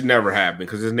honestly, that should never happen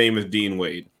because his name is Dean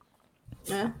Wade.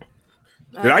 Yeah.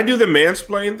 Did I do the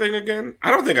mansplain thing again?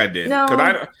 I don't think I did. No.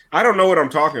 Because I don't know what I'm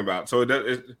talking about. So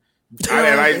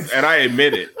I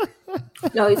admit it.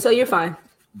 No, so you're fine.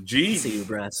 Gee. See you,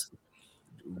 Brass.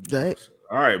 Right.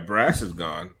 All right, Brass is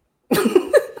gone.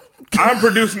 I'm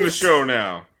producing the show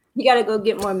now. You got to go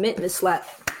get more mint in the slap.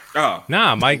 Oh.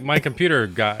 Nah, my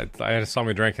computer saw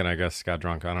me drinking, I guess, got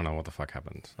drunk. I don't know what the fuck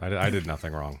happened. I did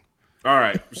nothing wrong. All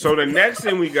right. So the next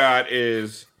thing we got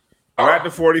is we're at the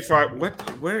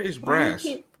 45. Where is Brass?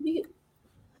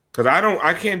 Because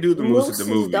I can't do the moose at the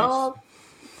movies. Dog.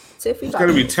 It's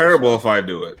gonna be terrible if I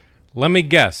do it. Let me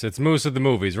guess. It's Moose at the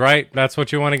Movies, right? That's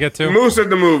what you want to get to? Moose at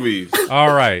the Movies.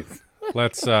 All right.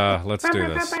 Let's do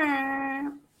this.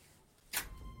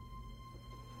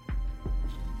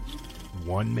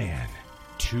 One man,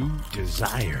 two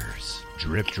desires.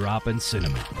 Drip, drop, and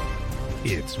cinnamon.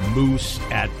 It's Moose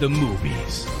at the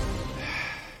Movies.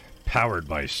 Powered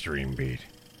by Stream Beat.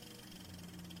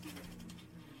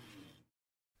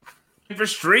 For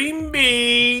Stream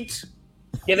Beat.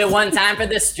 Give it one time for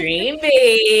the Stream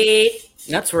Beat.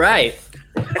 That's right.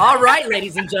 All right,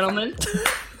 ladies and gentlemen.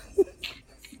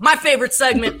 My favorite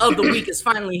segment of the week is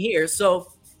finally here.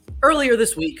 So, earlier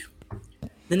this week,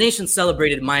 the nation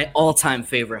celebrated my all-time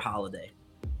favorite holiday.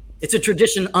 It's a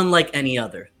tradition unlike any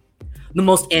other. the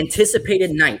most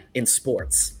anticipated night in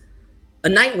sports, a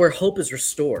night where hope is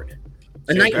restored,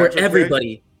 a night where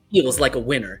everybody feels like a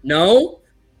winner. No,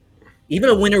 even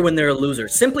a winner when they're a loser.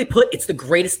 Simply put, it's the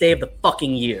greatest day of the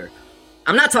fucking year.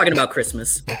 I'm not talking about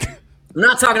Christmas. I'm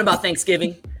not talking about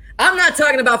Thanksgiving. I'm not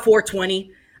talking about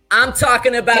 420. I'm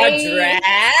talking about draft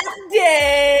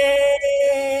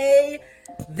day.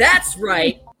 That's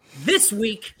right. This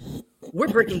week, we're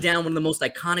breaking down one of the most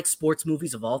iconic sports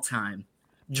movies of all time,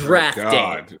 Draft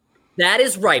Day. That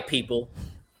is right, people.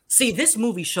 See, this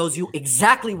movie shows you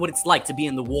exactly what it's like to be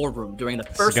in the war room during the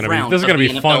first round. This is going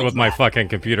to be fun with my fucking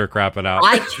computer crapping out.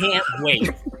 I can't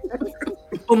wait.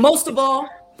 But most of all,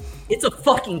 it's a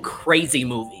fucking crazy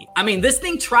movie. I mean, this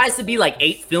thing tries to be like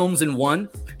 8 films in one.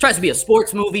 Tries to be a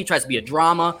sports movie, tries to be a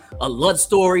drama, a love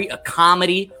story, a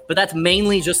comedy, but that's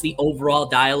mainly just the overall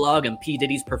dialogue and P.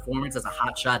 Diddy's performance as a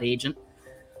hotshot agent.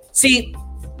 See,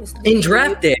 in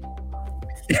Draft Day,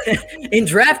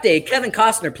 Kevin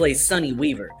Costner plays Sonny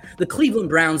Weaver, the Cleveland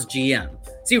Browns GM.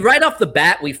 See, right off the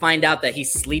bat, we find out that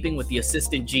he's sleeping with the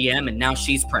assistant GM and now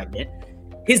she's pregnant.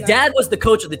 His dad was the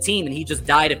coach of the team and he just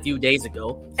died a few days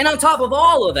ago. And on top of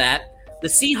all of that, the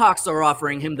Seahawks are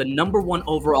offering him the #1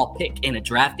 overall pick in a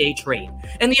draft day trade.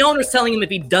 And the owner's telling him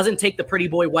if he doesn't take the pretty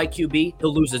boy white QB,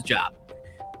 he'll lose his job.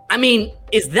 I mean,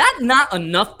 is that not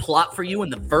enough plot for you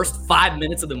in the first 5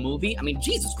 minutes of the movie? I mean,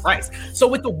 Jesus Christ. So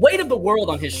with the weight of the world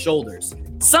on his shoulders,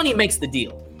 Sonny makes the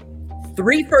deal.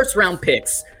 3 first-round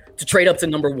picks to trade up to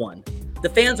 #1. The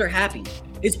fans are happy.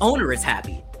 His owner is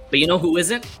happy. But you know who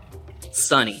isn't?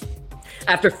 Sonny.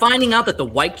 After finding out that the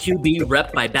white QB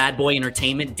rep by Bad Boy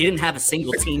Entertainment didn't have a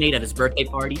single teammate at his birthday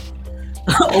party,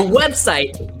 a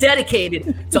website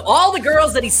dedicated to all the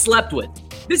girls that he slept with.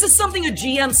 This is something a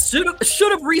GM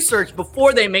should have researched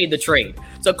before they made the trade.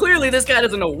 So clearly this guy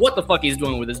doesn't know what the fuck he's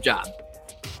doing with his job.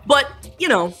 But, you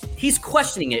know, he's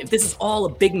questioning it if this is all a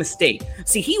big mistake.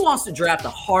 See, he wants to draft a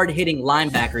hard-hitting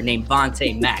linebacker named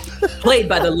Vontae Mack, played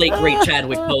by the late, great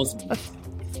Chadwick Boseman.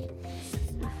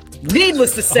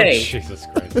 Needless to say, Jesus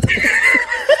Christ.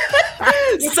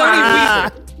 Sonny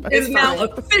Weaver is now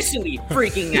officially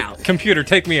freaking out. Computer,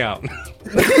 take me out.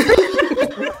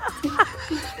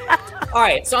 All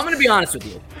right, so I'm going to be honest with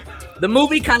you. The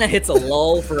movie kind of hits a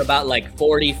lull for about like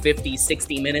 40, 50,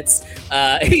 60 minutes.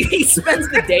 He spends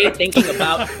the day thinking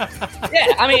about...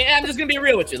 Yeah, I mean, I'm just going to be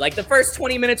real with you. Like, the first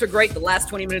 20 minutes are great. The last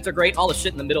 20 minutes are great. All the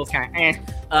shit in the middle is kind of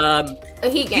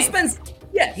He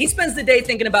spends the day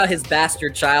thinking about his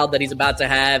bastard child that he's about to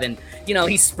have. And, you know,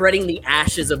 he's spreading the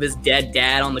ashes of his dead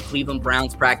dad on the Cleveland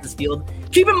Browns practice field.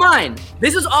 Keep in mind,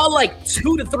 this is all like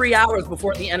 2 to 3 hours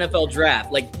before the NFL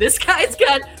draft. Like, this guy's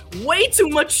got way too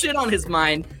much shit on his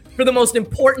mind for the most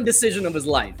important decision of his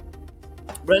life.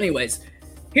 But anyways,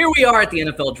 here we are at the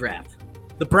NFL draft.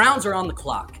 The Browns are on the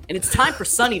clock, and it's time for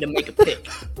Sonny to make a pick.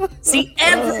 See,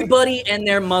 everybody and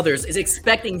their mothers is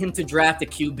expecting him to draft a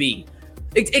QB.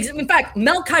 In fact,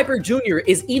 Mel Kiper Jr.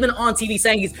 is even on TV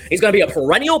saying he's going to be a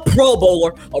perennial Pro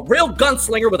Bowler, a real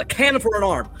gunslinger with a cannon for an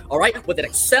arm, all right? With an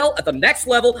excel at the next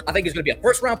level, I think he's going to be a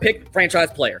first-round pick,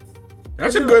 franchise player.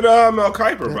 That's a good Mel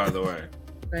Kiper, by the way.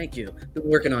 Thank you. Been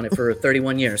working on it for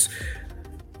 31 years.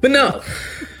 But no,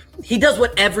 he does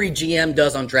what every GM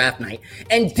does on draft night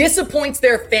and disappoints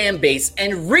their fan base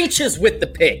and reaches with the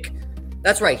pick.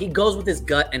 That's right. He goes with his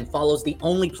gut and follows the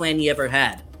only plan he ever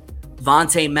had.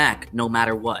 Vontae Mack, no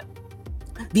matter what.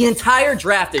 The entire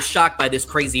draft is shocked by this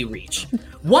crazy reach.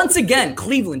 Once again,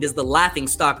 Cleveland is the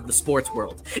laughingstock of the sports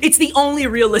world. It's the only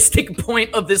realistic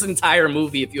point of this entire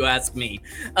movie, if you ask me.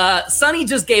 Sonny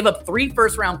just gave up 3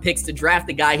 first-round picks to draft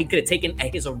the guy he could have taken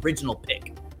at his original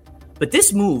pick. But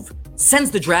this move sends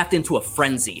the draft into a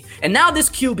frenzy, and now this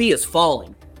QB is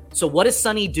falling. So what does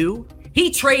Sonny do?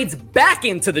 He trades back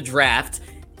into the draft.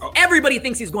 Everybody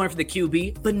thinks he's going for the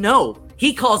QB, but no.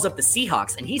 He calls up the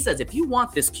Seahawks, and he says, if you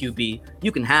want this QB,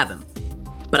 you can have him.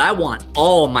 But I want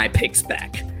all my picks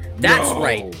back. That's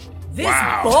right. This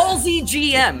ballsy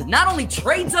GM not only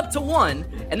trades up to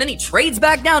 1, and then he trades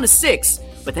back down to 6,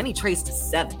 but then he trades to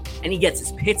 7, and he gets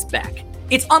his picks back.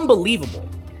 It's unbelievable.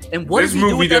 And what this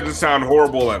movie doesn't sound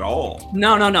horrible at all.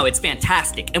 No. It's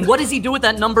fantastic. And what does he do with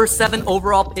that number 7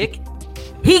 overall pick?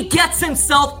 He gets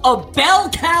himself a bell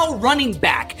cow running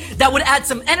back that would add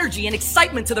some energy and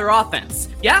excitement to their offense.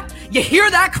 Yeah? You hear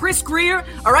that, Chris Greer?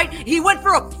 All right? He went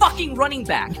for a fucking running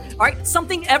back. All right?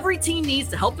 Something every team needs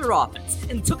to help their offense.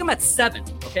 And took him at 7,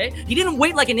 okay? He didn't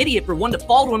wait like an idiot for one to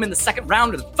fall to him in the 2nd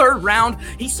round or the 3rd round.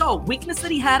 He saw a weakness that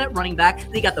he had at running back,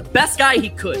 and he got the best guy he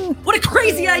could. What a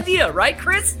crazy idea, right,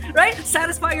 Chris? Right?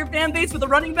 Satisfy your fan base with a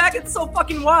running back? It's so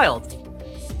fucking wild.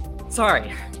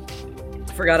 Sorry.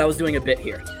 Forgot I was doing a bit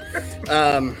here.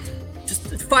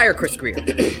 Just fire Chris Greer.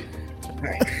 All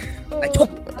right. I told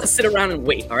you not to sit around and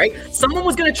wait, all right? Someone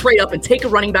was going to trade up and take a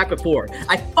running back before.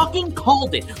 I fucking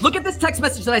called it. Look at this text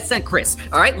message that I sent Chris,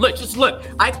 all right? Look, just look.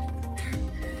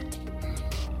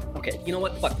 Okay, you know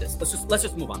what? Fuck this. Let's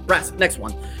just move on. Brass, next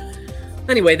one.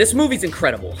 Anyway, this movie's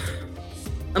incredible.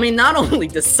 I mean, not only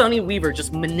does Sonny Weaver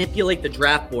just manipulate the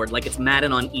draft board like it's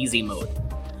Madden on easy mode,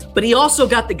 but he also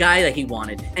got the guy that he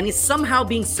wanted, and he's somehow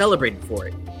being celebrated for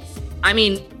it. I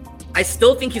mean, I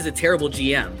still think he's a terrible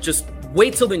GM. Just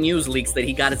wait till the news leaks that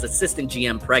he got his assistant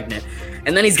GM pregnant,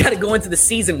 and then he's got to go into the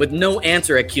season with no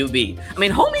answer at QB. I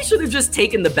mean, homie should have just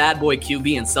taken the bad boy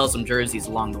QB and sell some jerseys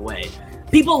along the way.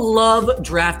 People love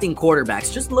drafting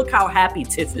quarterbacks. Just look how happy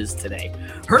Tiff is today.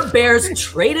 Her Bears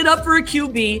traded up for a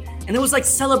QB, and it was like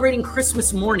celebrating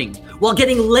Christmas morning while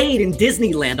getting laid in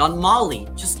Disneyland on Molly.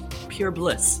 Just pure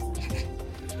bliss.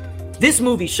 This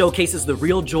movie showcases the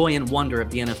real joy and wonder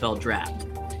of the NFL draft.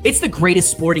 It's the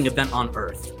greatest sporting event on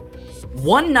earth.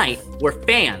 One night where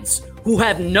fans, who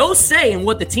have no say in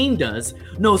what the team does,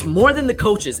 knows more than the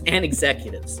coaches and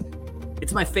executives.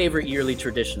 It's my favorite yearly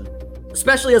tradition.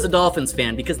 Especially as a Dolphins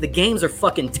fan, because the games are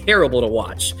fucking terrible to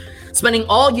watch. Spending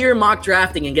all year mock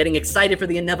drafting and getting excited for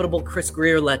the inevitable Chris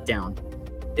Greer letdown.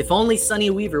 If only Sonny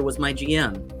Weaver was my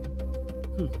GM.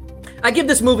 I give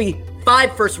this movie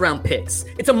 5 first-round picks.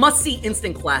 It's a must-see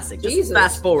instant classic. Just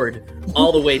fast forward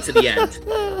all the way to the end.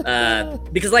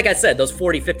 Because like I said, those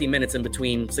 40, 50 minutes in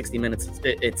between, 60 minutes,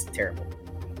 it's terrible.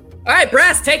 All right,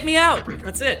 Brass, take me out.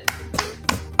 That's it.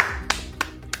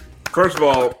 First of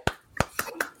all,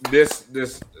 this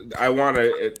I want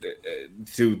to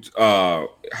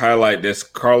highlight this.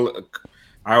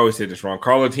 I always say this wrong.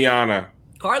 Carla Tiana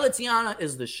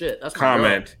is the shit. That's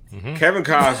comment. Kevin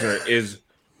Costner is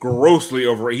grossly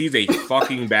overrated. He's a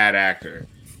fucking bad actor.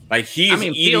 Like he's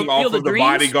eating off of the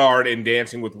Bodyguard and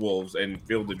Dancing with Wolves and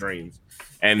Field of Dreams,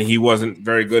 and he wasn't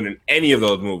very good in any of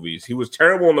those movies. He was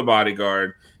terrible in The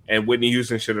Bodyguard, and Whitney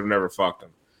Houston should have never fucked him.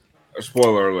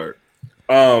 Spoiler alert.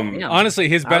 Honestly,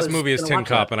 his best movie is Tin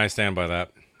Cup, and I stand by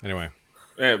that. Anyway,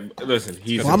 listen,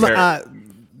 he's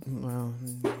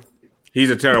he's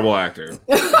a terrible actor.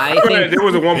 There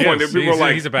was at one point that people were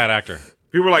like, he's a bad actor.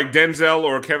 People were like Denzel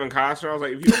or Kevin Costner. I was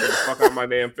like, if you don't get the fuck out of my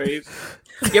damn face.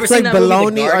 You ever it's seen like that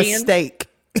bologna movie, or steak.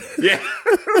 Yeah.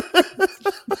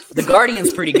 The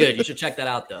Guardian's pretty good. You should check that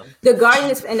out, though. The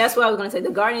Guardian's, and that's what I was going to say.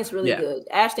 The Guardian's really good.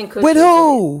 Ashton Kutcher. With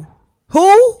who?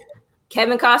 Who?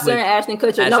 Kevin Costner and Ashton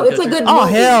Kutcher. Ashton No, it's Kutcher. a good movie. Oh,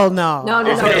 hell no. No.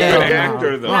 He's a good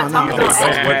actor, though.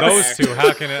 With those two,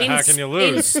 how can you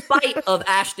lose? In spite of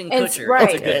Ashton Kutcher.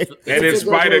 Right. And in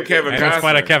spite of Kevin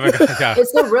Costner.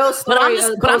 It's the real story.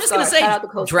 But I'm just going to say,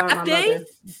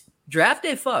 draft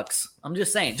day fucks. I'm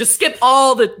just saying. Just skip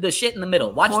all the shit in the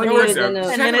middle. Watch the first 10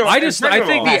 minutes. I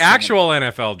think the actual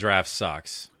NFL draft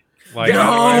sucks. Like,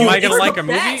 am I going to like a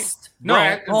movie? No.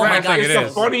 Brad, it's the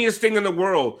funniest thing in the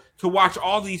world to watch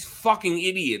all these fucking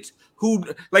idiots who,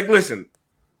 like, listen,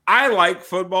 I like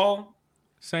football.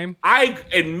 Same. I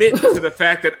admit to the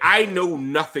fact that I know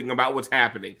nothing about what's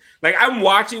happening. Like, I'm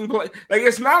watching play. Like,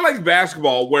 it's not like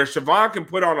basketball where Siobhan can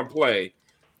put on a play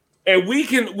and we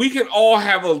can all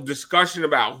have a discussion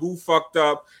about who fucked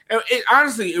up. And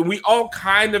honestly, we all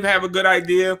kind of have a good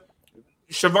idea.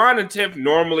 Siobhan and Tiff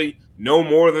normally know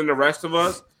more than the rest of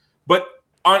us, but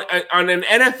on an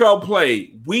NFL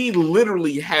play, we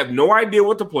literally have no idea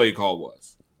what the play call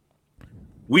was.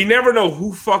 We never know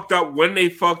who fucked up, when they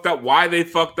fucked up, why they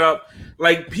fucked up.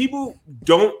 Like, people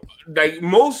don't, like,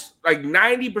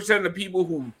 90% of the people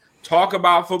who talk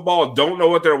about football don't know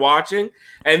what they're watching.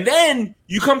 And then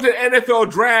you come to the NFL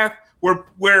draft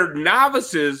where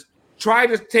novices try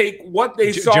to take what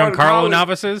they saw. Giancarlo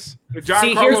novices?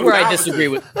 Here's where I disagree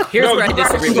with. You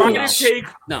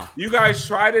guys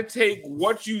try to take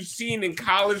what you've seen in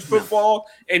college football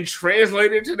and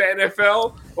translate it to the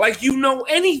NFL like you know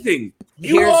anything.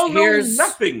 You all know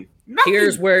nothing.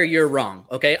 Here's where you're wrong,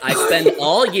 okay? I spend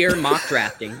all year mock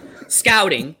drafting,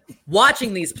 scouting,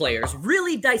 watching these players,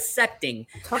 really dissecting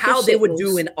how they would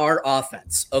do in our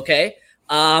offense, okay?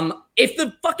 If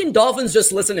the fucking Dolphins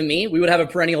just listen to me, we would have a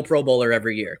perennial Pro Bowler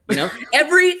every year. You know,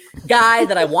 every guy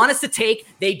that I want us to take,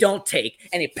 they don't take.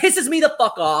 And it pisses me the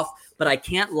fuck off, but I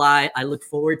can't lie. I look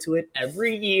forward to it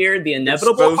every year. The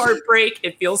inevitable heartbreak.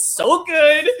 It feels so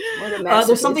good.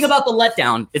 There's something about the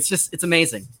letdown. It's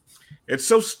amazing. It's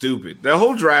so stupid. The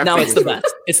whole draft. No, it's the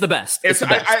best. It's the best.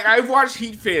 I've watched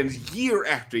Heat fans year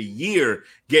after year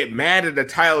get mad at the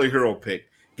Tyler Hero pick,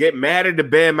 get mad at the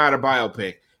Bam Adebayo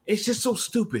pick. It's just so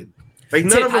stupid. Like,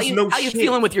 none of us know shit. How you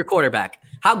feeling with your quarterback?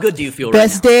 How good do you feel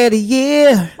Best right now? day of the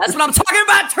year. That's what I'm talking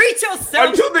about. Treat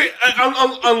yourself.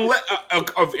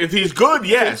 If he's good,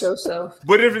 yes. Treat yourself.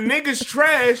 But if the nigga's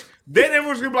trash, then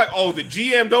everyone's gonna be like, "Oh, the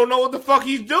GM don't know what the fuck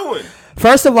he's doing."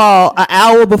 First of all, an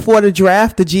hour before the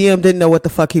draft, the GM didn't know what the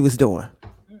fuck he was doing.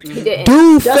 He didn't.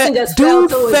 Dude Justin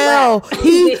fell. to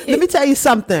his lap. Let me tell you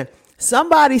something.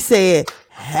 Somebody said,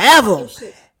 have him.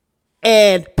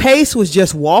 And Pace was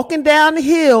just walking down the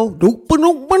hill.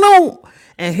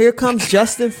 And here comes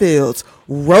Justin Fields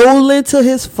rolling to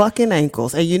his fucking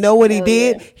ankles. And you know what he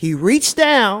did? Yeah. He reached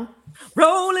down.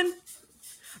 Rolling.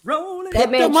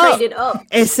 That man traded up.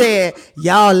 And said,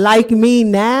 y'all like me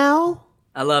now?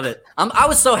 I love it. I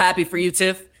was so happy for you,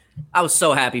 Tiff. I was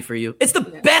so happy for you. It's the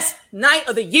best night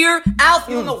of the year. Alf,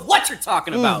 you don't know what you're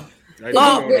talking about.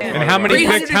 Oh, man. And how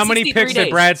many picks did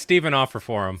Brad Stephen offer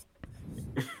for him?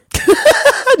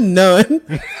 None.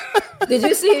 Did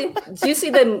you see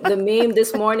the meme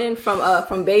this morning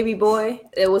from Baby Boy?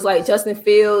 It was like Justin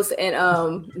Fields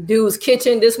and dude's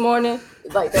kitchen this morning.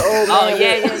 Like the old man. Oh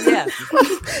yeah.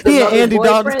 He in Andy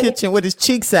Dalton's kitchen with his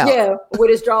cheeks out. Yeah,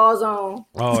 with his drawers on.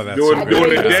 Oh, that's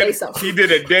he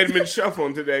did a Deadman shuffle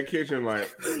into that kitchen,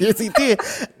 like. Yes, he did.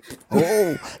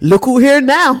 Oh, look who here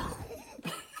now.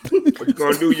 What you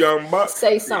gonna do, young buck?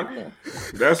 Say something.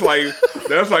 That's like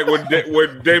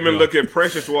when Damon look at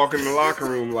Precious walk in the locker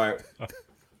room like.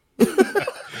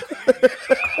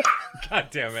 God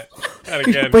damn it! Not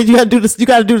again. But you gotta do this. You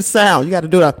gotta do the sound. You gotta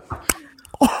do the.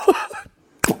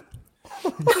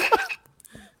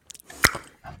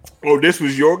 Oh, this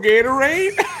was your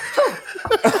Gatorade?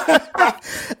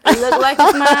 It look like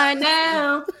it's mine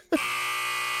now.